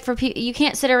 And like, for people, you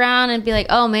can't sit around and be like,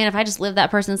 oh man, if I just live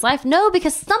that person's life. No,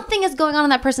 because something is going on in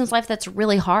that person's life that's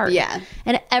really hard. Yeah.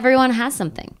 And everyone has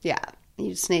something. Yeah. They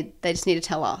just need to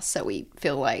tell us so we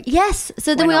feel like, yes.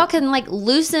 So then we all can like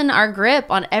loosen our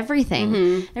grip on everything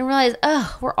and realize,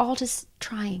 oh, we're all just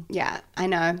trying. Yeah, I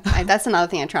know. That's another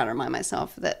thing I try to remind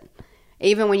myself, that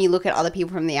even when you look at other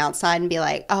people from the outside and be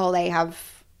like, oh, they have,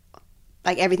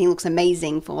 like, everything looks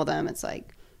amazing for them. It's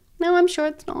like, no, I'm sure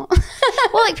it's not.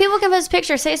 Well, like, people can post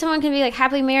pictures. Say someone can be like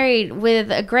happily married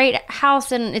with a great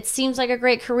house and it seems like a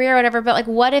great career or whatever. But like,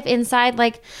 what if inside,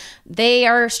 like, they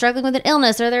are struggling with an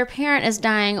illness or their parent is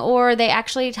dying or they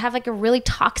actually have like a really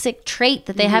toxic trait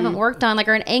that they haven't worked on, like,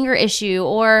 or an anger issue,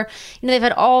 or, you know, they've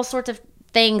had all sorts of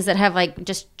things that have like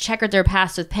just checkered their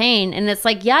past with pain. And it's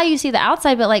like, yeah, you see the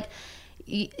outside, but like,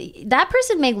 that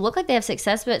person may look like they have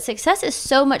success, but success is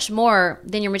so much more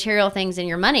than your material things and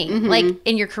your money, like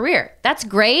in your career. That's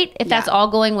great if that's all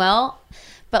going well,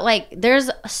 but like, there's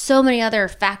so many other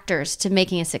factors to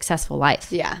making a successful life.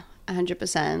 Yeah,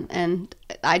 100%. And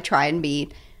I try and be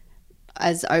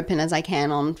as open as I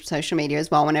can on social media as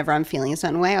well. Whenever I'm feeling a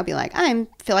certain way, I'll be like, I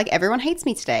feel like everyone hates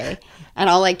me today. And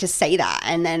I'll like just say that.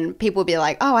 And then people will be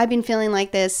like, oh, I've been feeling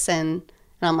like this. And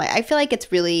I'm like, I feel like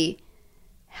it's really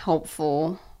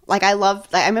helpful. Like, I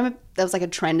remember there was like a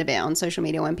trend of it on social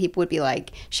media when people would be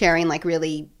like sharing like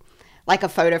really like a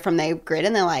photo from their grid,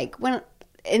 and they're like, when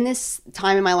in this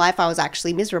time in my life I was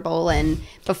actually miserable, and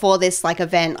before this like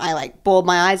event I like bawled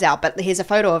my eyes out, but here's a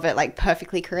photo of it like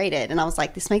perfectly created. And I was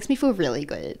like, this makes me feel really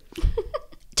good.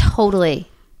 Totally.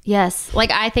 Yes.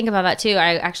 Like, I think about that too.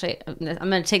 I'm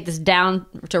going to take this down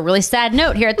to a really sad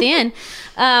note here at the end.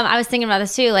 I was thinking about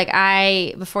this too. Like,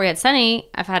 before we had Sunny,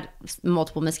 I've had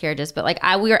multiple miscarriages, but like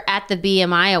we were at the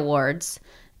BMI Awards,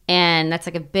 and that's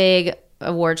like a big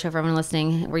award show for everyone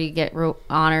listening where you get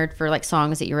honored for like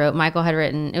songs that you wrote. Michael had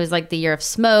written, it was like the year of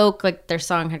Smoke, like their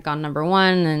song had gone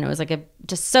 #1, and it was like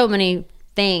just so many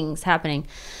things happening.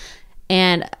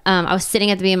 And I was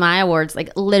sitting at the BMI Awards,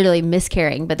 like literally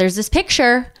miscarrying. But there's this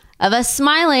picture of us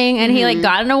smiling, and he like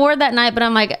got an award that night. But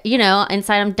I'm like, you know,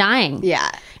 inside I'm dying.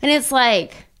 Yeah. And it's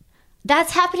like,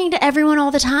 that's happening to everyone all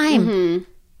the time.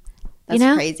 That's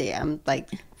crazy. I'm like,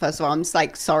 first of all, I'm just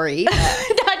like, sorry. I told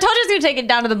you I was going to take it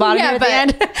down to the bottom here at the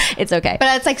end. It's okay.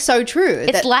 But it's like so true.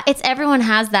 It's everyone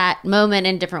has that moment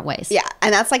in different ways. Yeah.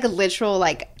 And that's like a literal,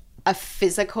 like a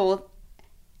physical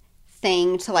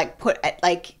thing to like put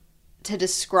like, to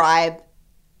describe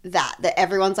that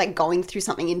everyone's like going through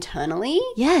something internally.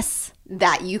 Yes.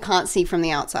 That you can't see from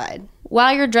the outside.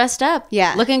 While you're dressed up.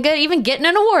 Yeah. Looking good, even getting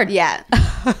an award. Yeah.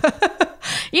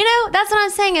 You know, that's what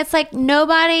I'm saying. It's like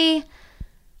nobody,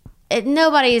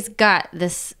 nobody's got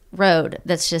this road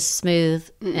that's just smooth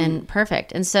and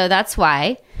perfect. And so that's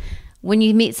why when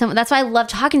you meet someone, that's why I love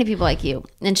talking to people like you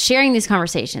and sharing these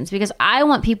conversations, because I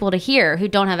want people to hear who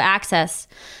don't have access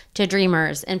to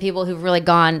dreamers and people who've really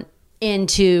gone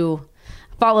into,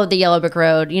 followed the yellow brick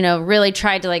road, you know, really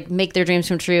tried to like make their dreams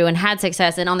come true and had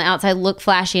success and on the outside look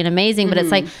flashy and amazing. But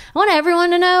it's like, I want everyone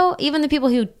to know, even the people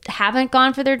who haven't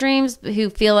gone for their dreams,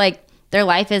 who feel like their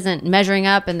life isn't measuring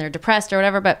up and they're depressed or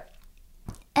whatever, but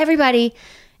everybody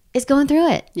is going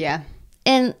through it. Yeah.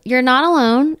 And you're not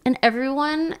alone, and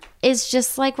everyone is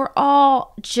just like, we're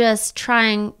all just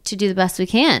trying to do the best we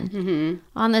can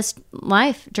on this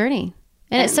life journey.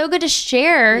 And it's so good to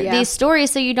share these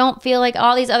stories so you don't feel like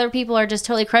all these other people are just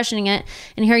totally crushing it,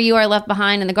 and here you are left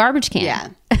behind in the garbage can. Yeah.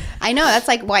 I know. That's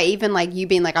like why even like you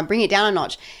being like, I'm bringing it down a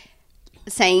notch,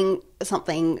 saying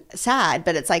something sad,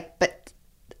 but it's like, but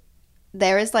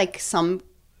there is like some,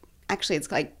 actually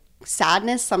it's like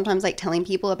sadness sometimes, like telling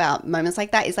people about moments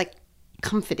like that is like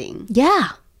comforting. Yeah.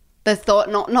 The thought,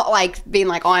 not like being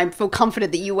like, oh, I feel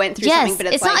comforted that you went through something, but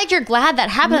it's not like you're glad that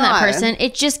happened to that person.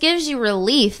 It just gives you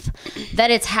relief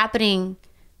that it's happening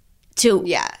to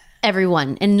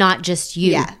everyone and not just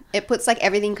you. Yeah. It puts like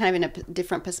everything kind of in a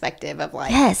different perspective of like,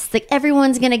 yes, like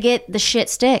everyone's going to get the shit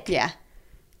stick. Yeah.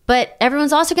 But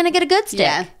everyone's also going to get a good stick.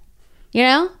 Yeah. You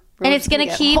know? And it's going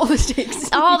to keep all the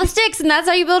sticks, and that's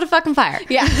how you build a fucking fire.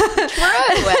 Yeah.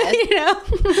 True. You know?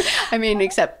 I mean,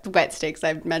 except wet sticks.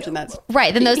 I imagine that's...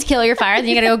 Right. Then those kill your fire. Then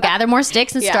you got to go gather more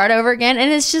sticks and start over again.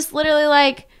 And it's just literally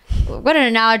like, what an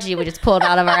analogy we just pulled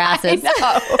out of our asses.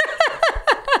 I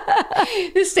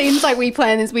know. This seems like we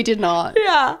planned this. We did not.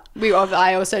 Yeah.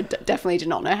 I also definitely did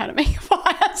not know how to make a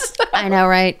fire. So. I know,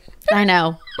 right? I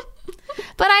know.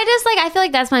 But I feel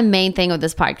like that's my main thing with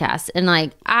this podcast. And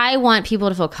like, I want people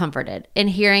to feel comforted in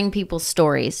hearing people's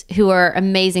stories who are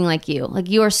amazing like you. Like,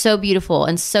 you are so beautiful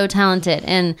and so talented,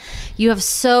 and you have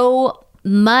so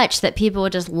much that people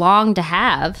would just long to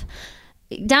have,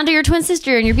 down to your twin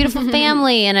sister and your beautiful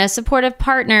family and a supportive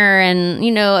partner and,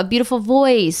 you know, a beautiful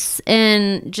voice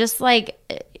and just like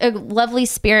a lovely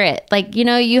spirit. Like, you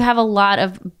know, you have a lot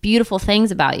of beautiful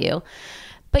things about you.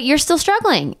 But you're still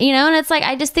struggling, you know? And it's like,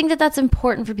 I just think that that's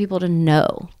important for people to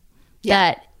know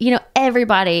that, you know,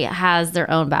 everybody has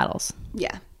their own battles.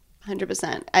 Yeah,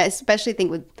 100%. I especially think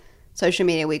with social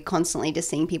media, we're constantly just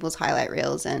seeing people's highlight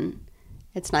reels, and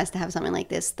it's nice to have something like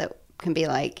this that can be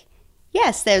like,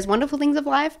 yes, there's wonderful things of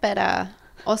life, but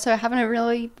also having a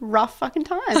really rough fucking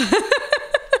time.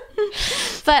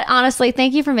 But honestly,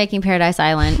 thank you for making Paradise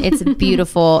Island. It's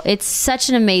beautiful. It's such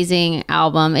an amazing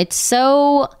album.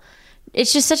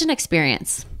 It's just such an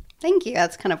experience. Thank you.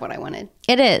 That's kind of what I wanted.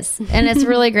 It is. And it's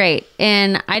really great.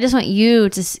 And I just want you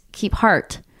to keep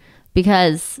heart,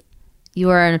 because you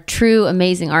are a true,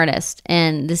 amazing artist.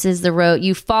 And this is the road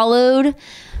you followed.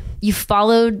 You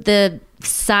followed the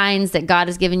signs that God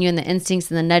has given you and the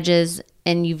instincts and the nudges.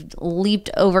 And you've leaped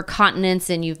over continents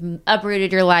and you've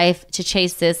uprooted your life to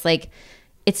chase this. Like,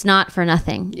 it's not for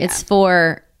nothing. Yeah. It's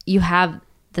for, you have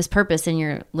this purpose and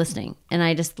you're listening. And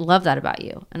I just love that about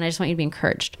you. And I just want you to be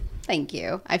encouraged. Thank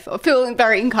you. I feel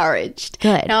very encouraged.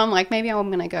 Good. Now I'm like, maybe I'm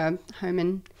going to go home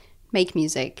and make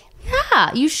music.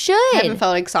 Yeah, you should. I haven't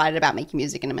felt excited about making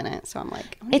music in a minute. So I'm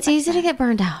like, it's easy to get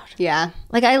burned out. Yeah.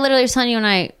 Like, I literally was telling you when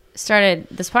I started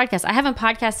this podcast, I haven't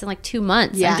podcasted in like 2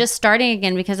 months. Yeah. I'm just starting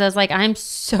again because I was like, I'm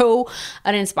so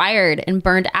uninspired and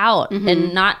burned out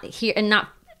and not here and not,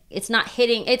 it's not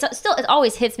hitting. It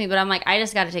always hits me, but I'm like, I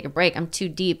just got to take a break. I'm too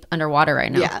deep underwater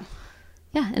right now. Yeah.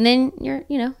 Yeah. And then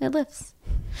it lifts.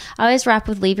 I always wrap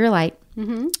with leave your light.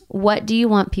 What do you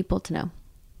want people to know?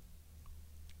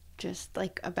 Just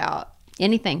like about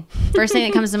anything. First thing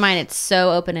that comes to mind. It's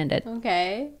so open-ended.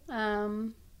 Okay.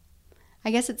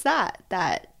 I guess it's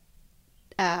that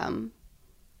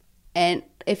and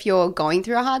if you're going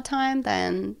through a hard time,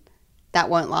 then that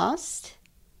won't last.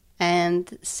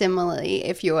 And similarly,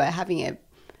 if you're having a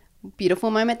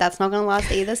beautiful moment, that's not going to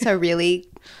last either. So really,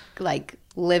 like,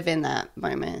 live in that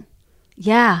moment.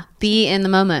 Yeah, be in the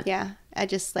moment. Yeah, I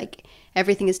just like,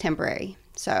 everything is temporary.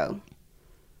 So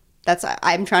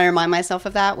I'm trying to remind myself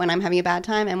of that when I'm having a bad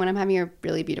time, and when I'm having a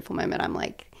really beautiful moment, I'm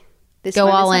like, this go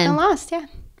all in. Not gonna last. Yeah,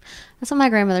 that's what my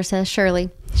grandmother says. Shirley,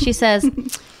 she says,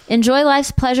 enjoy life's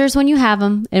pleasures when you have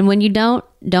them, and when you don't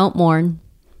mourn.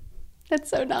 That's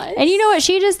so nice. And you know what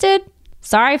she just did?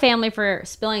 Sorry, family, for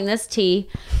spilling this tea.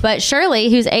 But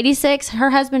Shirley, who's 86, her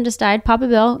husband just died, Papa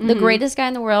Bill, the greatest guy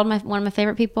in the world, one of my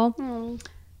favorite people.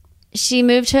 She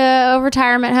moved to a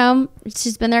retirement home.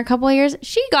 She's been there a couple of years.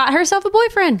 She got herself a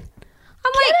boyfriend.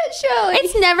 I'm like, Shirley.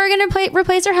 It's never going to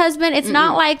replace her husband. It's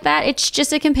not like that. It's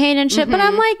just a companionship. But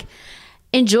I'm like,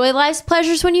 enjoy life's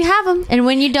pleasures when you have them. And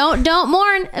when you don't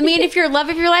mourn. I mean, if your love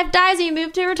of your life dies and you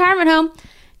move to a retirement home,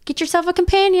 get yourself a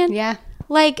companion. Yeah.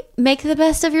 Like, make the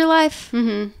best of your life.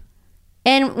 Mm-hmm.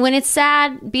 And when it's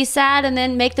sad, be sad, and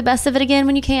then make the best of it again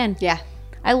when you can. Yeah.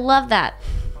 I love that.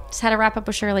 Just had to wrap up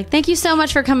with Shirley. Thank you so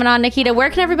much for coming on, Nikita. Where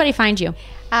can everybody find you?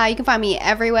 You can find me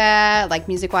everywhere, like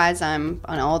music-wise. I'm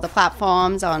on all the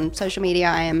platforms. On social media,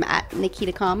 I am at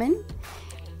Nikita Karmen.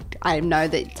 I know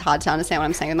that it's hard to understand what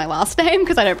I'm saying with my last name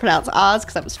because I don't pronounce R's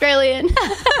because I'm Australian.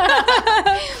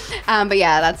 But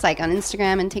yeah, that's like on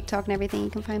Instagram and TikTok and everything. You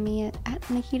can find me at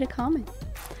Nikita Karmen.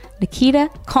 Nikita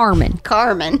Karmen.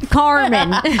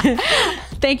 Karmen.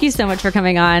 Thank you so much for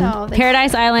coming on.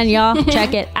 Paradise Island, y'all.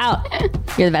 Check it out.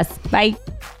 You're the best. Bye.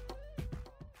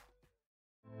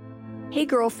 Hey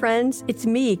girlfriends, it's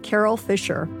me, Carol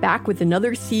Fisher, back with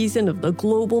another season of the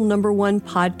global #1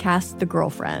 podcast, The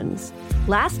Girlfriends.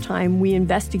 Last time, we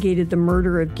investigated the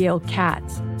murder of Gail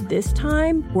Katz. This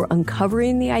time, we're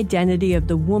uncovering the identity of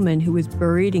the woman who was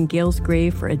buried in Gail's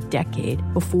grave for a decade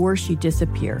before she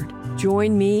disappeared.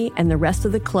 Join me and the rest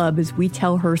of the club as we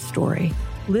tell her story.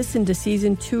 Listen to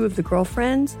Season 2 of The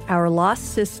Girlfriends, Our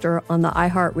Lost Sister on the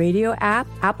iHeartRadio app,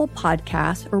 Apple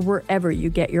Podcasts, or wherever you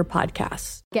get your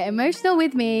podcasts. Get emotional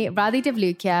with me, Radhi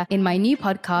Devlukia, in my new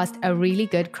podcast, A Really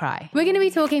Good Cry. We're going to be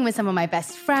talking with some of my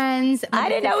best friends. I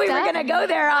didn't know we were going to go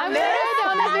there on this.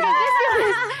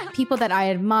 People that I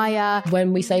admire.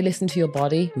 When we say listen to your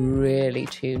body, really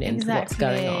tune into what's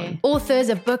going on. Authors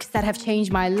of books that have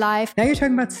changed my life. Now you're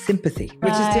talking about sympathy,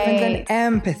 which is different than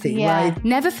empathy, right?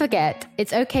 Never forget,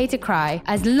 it's okay to cry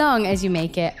as long as you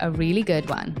make it a really good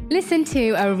one. Listen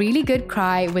to A Really Good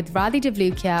Cry with Radhi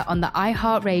Devlukia on the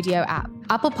iHeartRadio app,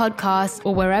 Apple Podcasts,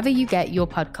 or wherever you get your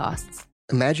podcasts.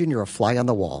 Imagine you're a fly on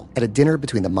the wall at a dinner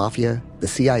between the mafia, the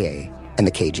CIA, and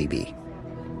the KGB.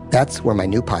 That's where my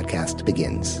new podcast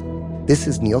begins. This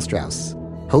is Neil Strauss,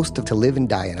 host of To Live and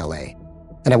Die in LA,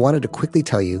 and I wanted to quickly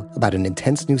tell you about an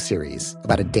intense new series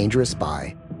about a dangerous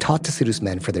spy taught to seduce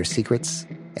men for their secrets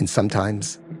and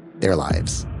sometimes their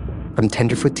lives. From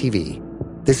Tenderfoot TV,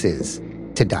 this is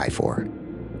To Die For.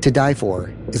 To Die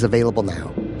For is available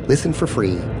now. Listen for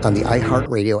free on the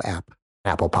iHeartRadio app,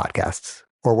 Apple Podcasts,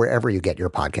 or wherever you get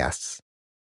your podcasts.